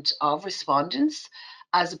 41% of respondents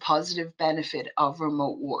as a positive benefit of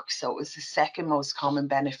remote work. So it was the second most common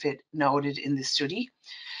benefit noted in the study.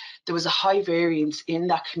 There was a high variance in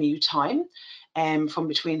that commute time from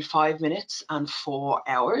between 5 minutes and 4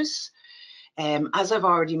 hours. As I've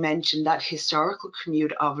already mentioned, that historical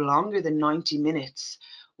commute of longer than 90 minutes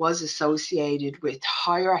was associated with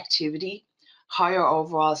higher activity, higher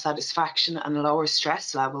overall satisfaction and lower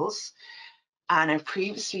stress levels. And a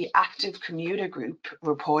previously active commuter group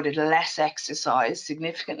reported less exercise,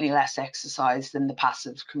 significantly less exercise than the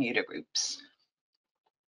passive commuter groups.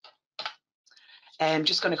 I'm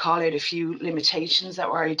just going to call out a few limitations that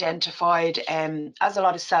were identified. As a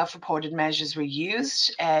lot of self-reported measures were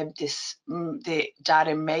used, the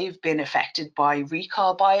data may have been affected by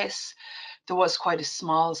recall bias. There was quite a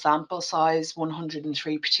small sample size,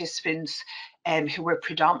 103 participants who were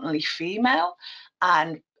predominantly female,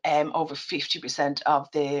 and over 50% of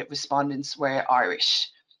the respondents were Irish.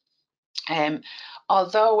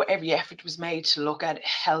 Although every effort was made to look at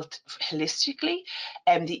health holistically,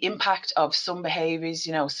 the impact of some behaviours,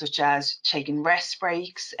 such as taking rest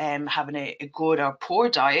breaks, having a good or poor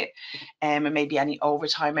diet, and maybe any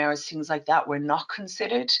overtime hours, things like that, were not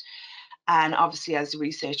considered. And obviously, as the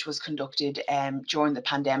research was conducted during the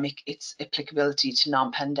pandemic, its applicability to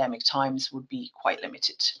non-pandemic times would be quite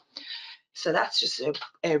limited. So that's just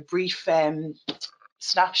a brief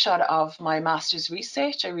snapshot of my master's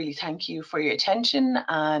research. I really thank you for your attention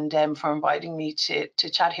and for inviting me to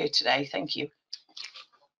chat here today. Thank you.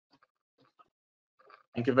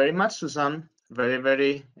 Thank you very much, Susan. Very,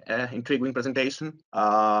 very intriguing presentation.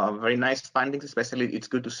 Very nice findings, especially it's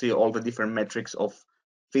good to see all the different metrics of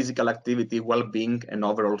physical activity, well-being, and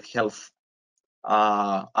overall health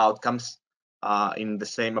outcomes in the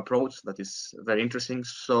same approach. That is very interesting.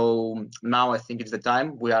 So now I think it's the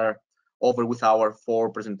time. We are over with our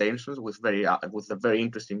 4 presentations with the very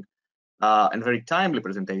interesting and very timely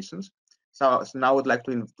presentations. So now I would like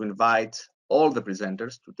to invite all the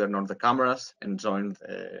presenters to turn on the cameras and join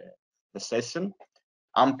the session.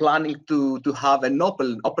 I'm planning to have an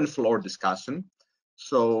open floor discussion.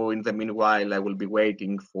 So in the meanwhile, I will be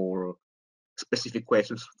waiting for specific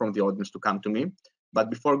questions from the audience to come to me. But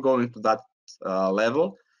before going to that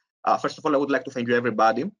level, first of all, I would like to thank you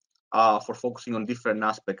everybody for focusing on different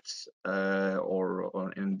aspects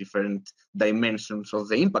or in different dimensions of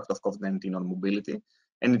the impact of COVID-19 on mobility.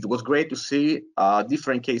 And it was great to see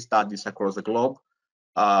different case studies across the globe,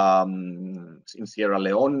 in Sierra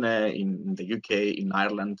Leone, in the UK, in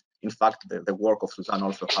Ireland. In fact, the work of Suzanne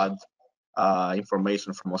also had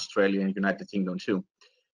information from Australia and United Kingdom too.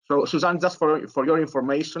 So Suzanne, just for your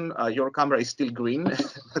information, your camera is still green.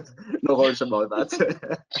 No worries about that.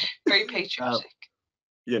 Very patriotic.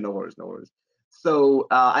 Yeah, no worries, no worries. So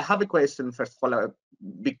I have a question, first of all,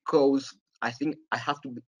 because I think I have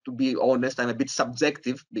to be honest, I'm a bit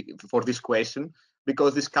subjective for this question,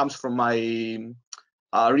 because this comes from my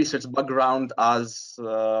research background as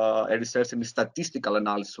a researcher in statistical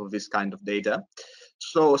analysis of this kind of data.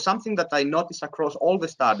 So something that I noticed across all the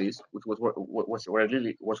studies, which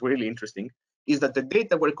was really interesting, is that the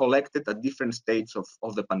data were collected at different stages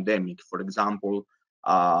of the pandemic. For example,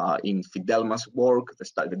 in Fidelma's work,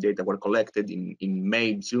 the data were collected in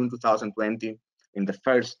May, June 2020, in the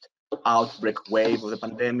first outbreak wave of the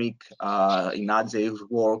pandemic. In Ajay's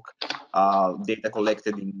work, data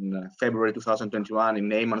collected in February 2021. In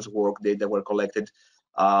Neyman's work, data were collected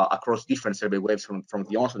across different survey waves from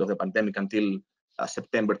the onset of the pandemic until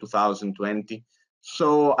September 2020.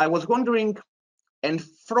 So I was wondering, and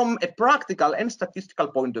from a practical and statistical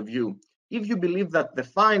point of view, if you believe that the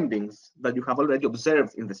findings that you have already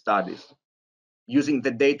observed in the studies, using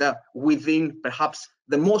the data within perhaps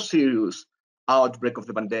the most serious outbreak of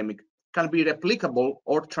the pandemic, can be replicable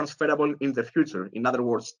or transferable in the future. In other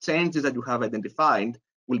words, changes that you have identified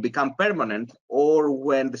will become permanent, or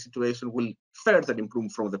when the situation will further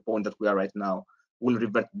improve from the point that we are right now, will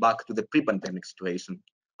revert back to the pre-pandemic situation.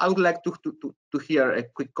 I would like to hear a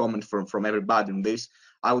quick comment from everybody on this.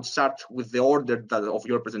 I would start with the order of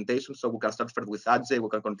your presentation. So we can start first with Ajay, we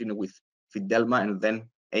can continue with Fidelma, and then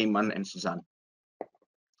Ayman and Suzanne.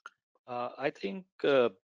 I think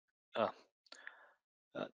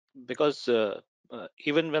because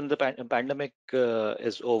even when the pandemic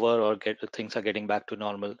is over or things are getting back to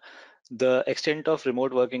normal, the extent of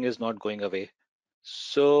remote working is not going away.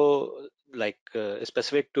 So like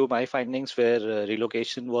specific to my findings, where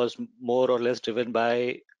relocation was more or less driven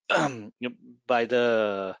by by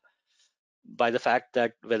the fact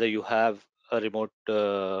that whether you have a remote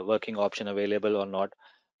working option available or not,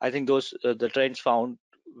 I think those the trends found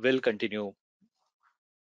will continue.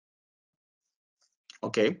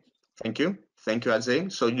 Okay, thank you. Thank you,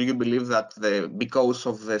 Ajay. So do you believe that because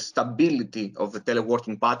of the stability of the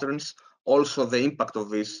teleworking patterns, also the impact of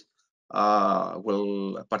this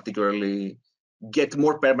will particularly get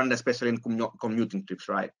more permanent, especially in commuting trips,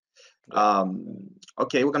 right? Yeah.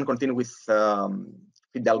 Okay, we can continue with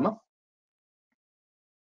Fidelma.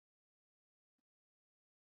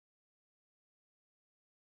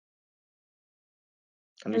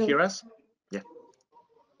 Can you hear us? Yeah.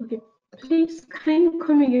 Okay. Please, can you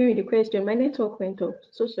come again with the question? My network went off.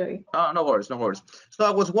 So sorry. No worries, no worries. So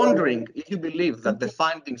I was wondering if you believe that the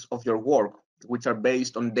findings of your work, which are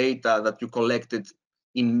based on data that you collected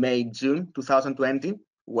in May, June 2020,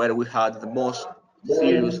 where we had the most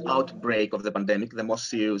serious outbreak of the pandemic, the most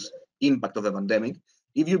serious impact of the pandemic,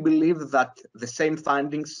 if you believe that the same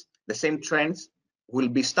findings, the same trends will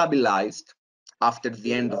be stabilized after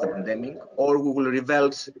the end of the pandemic, or we will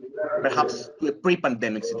revert perhaps to a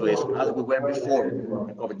pre-pandemic situation as we were before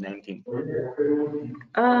COVID-19?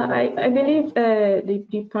 I believe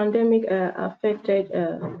the pandemic affected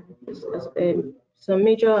some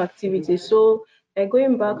major activities. So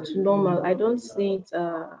going back to normal, I don't see it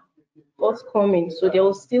forthcoming. So there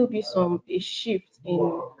will still be a shift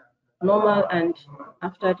in normal and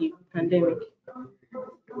after the pandemic.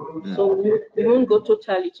 So we won't go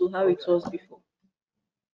totally to how it was before.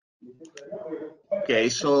 Okay,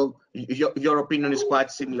 so your opinion is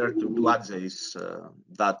quite similar to Ajay's,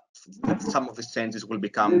 that some of these changes will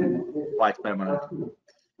become quite permanent.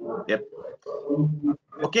 Yep.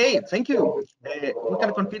 Okay, thank you. We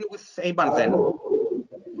can continue with Ayman then.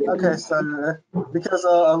 Okay, so because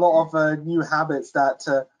a lot of new habits that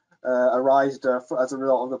arise as a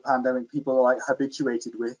result of the pandemic, people are like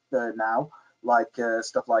habituated with now, like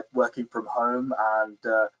stuff like working from home and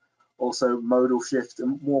also modal shift,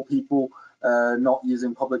 and more people not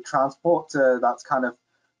using public transport. That's kind of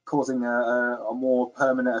causing a more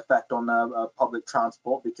permanent effect on public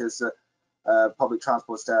transport, because public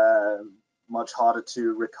transport's much harder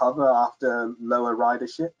to recover after lower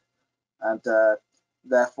ridership, and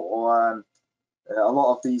therefore a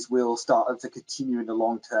lot of these will start to continue in the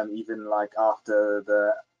long term, even like after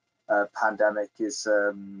the pandemic is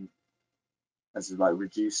has like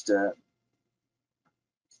reduced. So,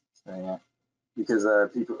 yeah, because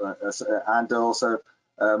people and also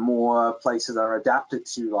more places are adapted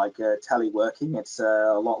to like teleworking. It's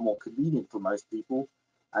a lot more convenient for most people,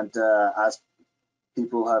 and as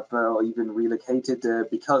people have even relocated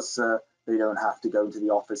because they don't have to go into the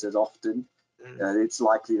office as often, it's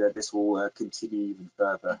likely that this will continue even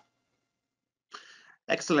further.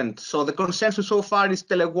 Excellent. So the consensus so far is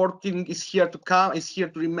teleworking is here to come, is here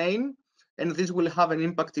to remain, and this will have an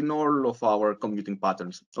impact in all of our commuting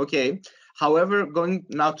patterns. Okay. However, going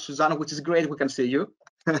now to Susanna, which is great, we can see you.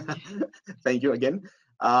 Thank you again.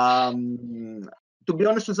 To be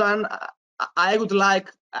honest, Susanna, I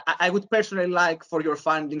would personally like for your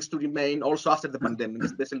findings to remain also after the pandemic,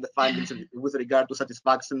 especially the findings with regard to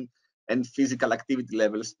satisfaction and physical activity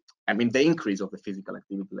levels. I mean, the increase of the physical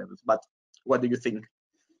activity levels. But what do you think?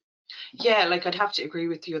 Yeah, like I'd have to agree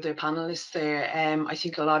with the other panelists there. I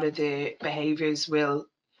think a lot of the behaviours will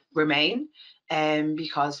remain,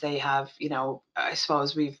 because they have, you know, I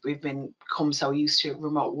suppose we've become so used to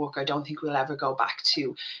remote work. I don't think we'll ever go back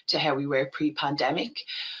to how we were pre-pandemic.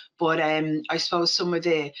 But I suppose some of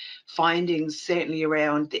the findings certainly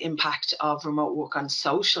around the impact of remote work on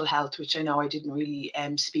social health, which I know I didn't really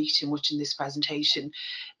speak to much in this presentation,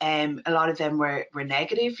 a lot of them were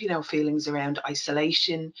negative, you know, feelings around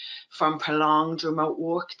isolation from prolonged remote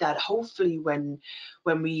work, that hopefully when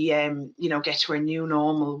we, you know, get to a new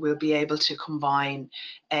normal, we'll be able to combine,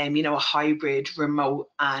 you know, a hybrid remote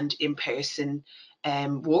and in-person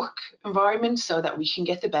work environment so that we can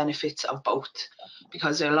get the benefits of both,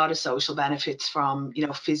 because there are a lot of social benefits from, you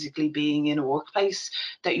know, physically being in a workplace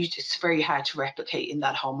that it's very hard to replicate in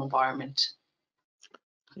that home environment.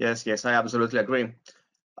 Yes, I absolutely agree.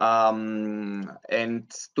 And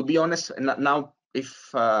to be honest, now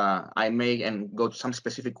if I may and go to some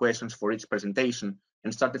specific questions for each presentation,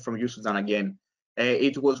 and starting from you, Susan, again,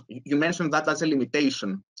 you mentioned that as a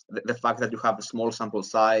limitation, the fact that you have a small sample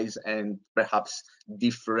size and perhaps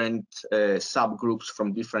different subgroups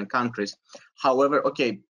from different countries. However,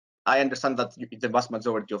 okay, I understand that the vast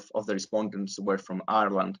majority of the respondents were from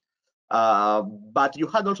Ireland. But you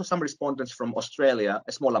had also some respondents from Australia,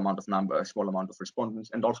 a small amount of respondents,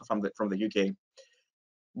 and also from the UK.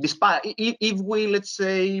 Despite, if we, let's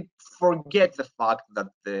say, forget the fact that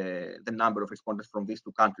the number of respondents from these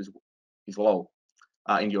two countries is low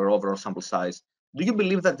in your overall sample size, do you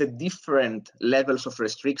believe that the different levels of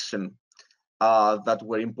restriction that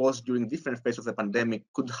were imposed during different phases of the pandemic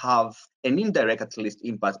could have an indirect, at least,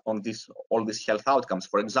 impact on all these health outcomes?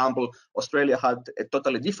 For example, Australia had a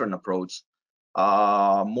totally different approach,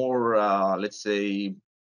 more, let's say,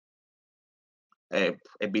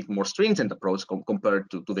 a bit more stringent approach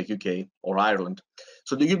compared to the UK or Ireland.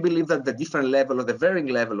 So do you believe that the different level or the varying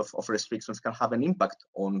level of restrictions can have an impact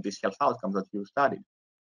on these health outcomes that you studied?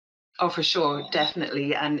 Oh, for sure,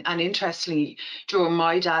 definitely. And interestingly, during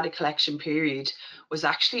my data collection period was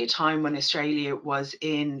actually a time when Australia was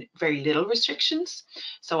in very little restrictions.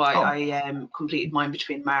 So I completed mine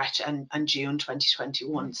between March and June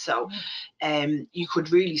 2021. So you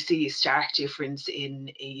could really see a stark difference in,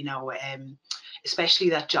 you know, especially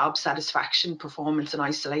that job satisfaction, performance and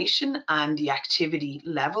isolation, and the activity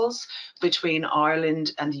levels between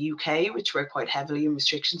Ireland and the UK, which were quite heavily in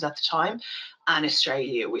restrictions at the time, and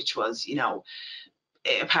Australia, which was, you know,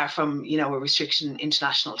 apart from, you know, a restriction in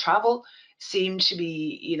international travel, seemed to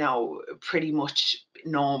be, you know, pretty much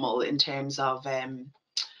normal in terms of the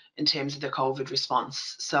COVID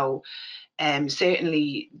response. So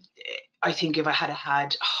certainly, I think if I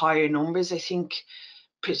had higher numbers, I think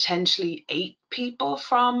potentially 8 people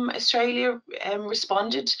from Australia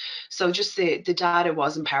responded. So just the data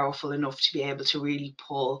wasn't powerful enough to be able to really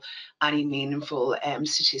pull any meaningful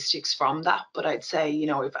statistics from that. But I'd say, you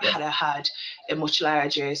know, if I had a much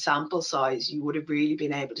larger sample size, you would have really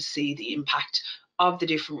been able to see the impact of the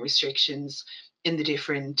different restrictions in the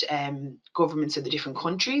different governments of the different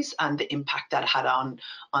countries, and the impact that it had on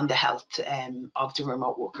the health of the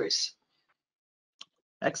remote workers.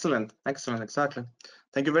 Excellent, exactly.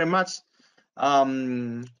 Thank you very much.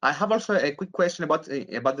 I have also a quick question about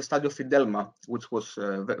the study of Fidelma, which was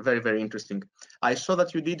very, very interesting. I saw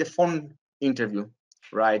that you did a phone interview,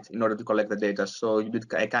 right, in order to collect the data. So you did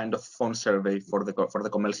a kind of phone survey for the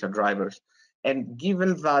commercial drivers. And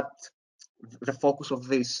given that the focus of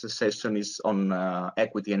this session is on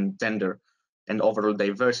equity and gender and overall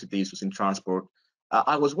diversity issues in transport,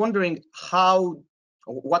 I was wondering, how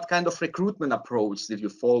what kind of recruitment approach did you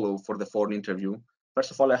follow for the phone interview?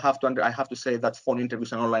 First of all, I have to say that phone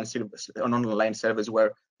interviews and online surveys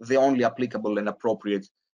were the only applicable and appropriate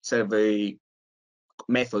survey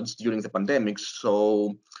methods during the pandemic.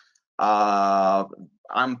 So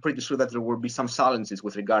I'm pretty sure that there will be some challenges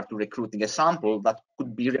with regard to recruiting a sample that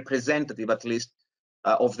could be representative, at least,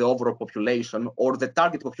 of the overall population or the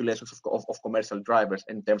target populations of commercial drivers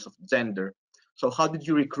in terms of gender. So how did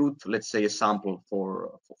you recruit, let's say, a sample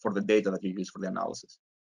for the data that you use for the analysis?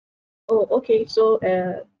 Oh, okay. So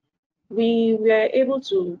we were able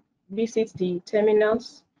to visit the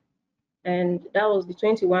terminals, and that was the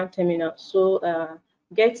 21 terminals. So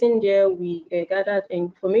getting there, we gathered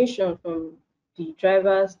information from the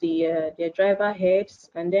drivers, their driver heads,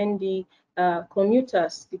 and then the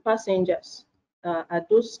commuters, the passengers at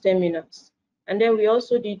those terminals. And then we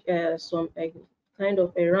also did some kind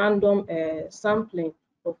of a random sampling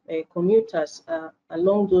of commuters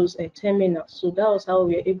along those terminals. So that was how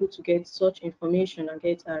we were able to get such information and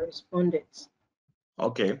get our respondents.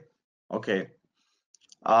 Okay, okay,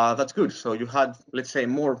 that's good. So you had, let's say,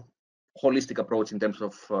 more holistic approach in terms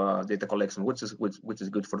of data collection, which is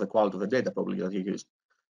good for the quality of the data probably that you used.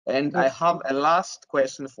 And yes. I have a last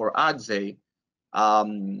question for Ajay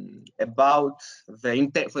about the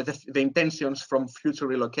intentions from future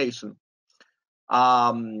relocation.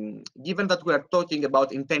 Given that we are talking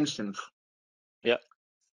about intentions, yeah,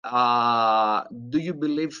 do you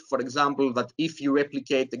believe, for example, that if you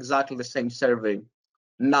replicate exactly the same survey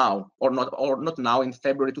now or not now in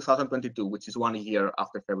February 2022, which is 1 year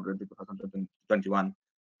after February 2021,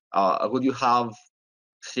 would you have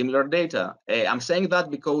similar data? I'm saying that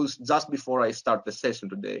because just before I start the session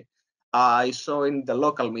today, I saw in the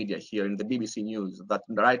local media here in the BBC News that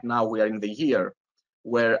right now we are in the year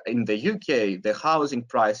where in the UK the housing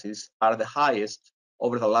prices are the highest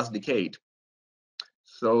over the last decade.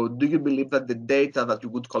 So do you believe that the data that you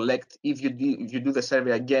would collect if you do the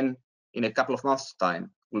survey again in a couple of months'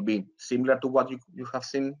 time will be similar to what you have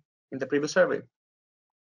seen in the previous survey?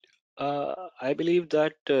 I believe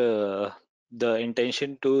that the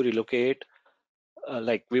intention to relocate,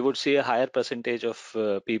 like we would see a higher percentage of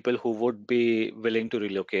people who would be willing to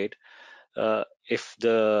relocate if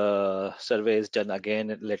the survey is done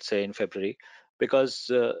again, let's say in February,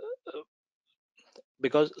 because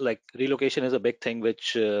like relocation is a big thing,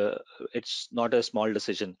 which it's not a small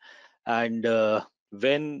decision. And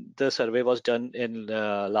when the survey was done in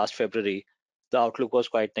last February, the outlook was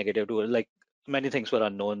quite negative too. Like many things were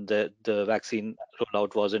unknown. The vaccine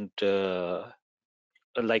rollout wasn't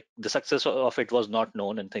like the success of it was not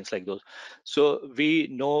known and things like those. So we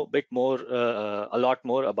know a lot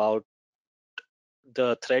more about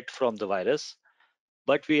the threat from the virus,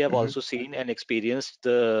 but we have also seen and experienced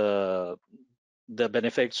the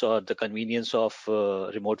benefits or the convenience of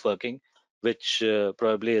remote working, which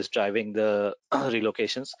probably is driving the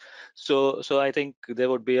relocations. So I think there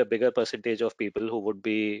would be a bigger percentage of people who would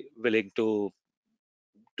be willing to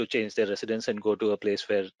change their residence and go to a place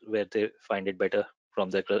where they find it better from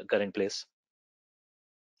their current place.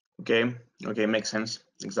 Okay, makes sense.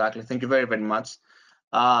 Exactly. Thank you very, very much.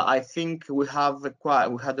 I think we had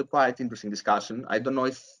a quite interesting discussion. I don't know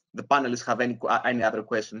if the panelists have any other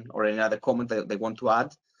question or any other comment that they want to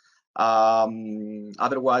add.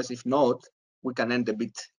 Otherwise, if not, we can end a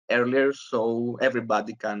bit earlier so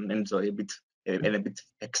everybody can enjoy a bit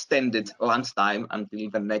extended lunchtime until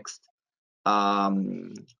the next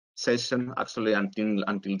session, actually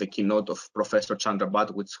until the keynote of Professor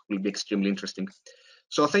Chandrabhat, which will be extremely interesting.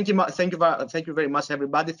 So thank you very much,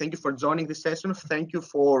 everybody. Thank you for joining this session. Thank you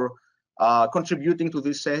for contributing to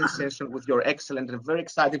this session with your excellent and very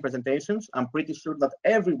exciting presentations. I'm pretty sure that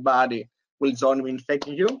everybody will join me in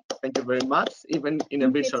thanking you. Thank you very much, even in a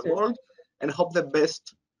virtual world, and hope the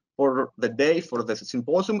best for the day, for the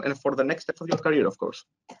symposium, and for the next steps of your career, of course.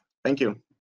 Thank you.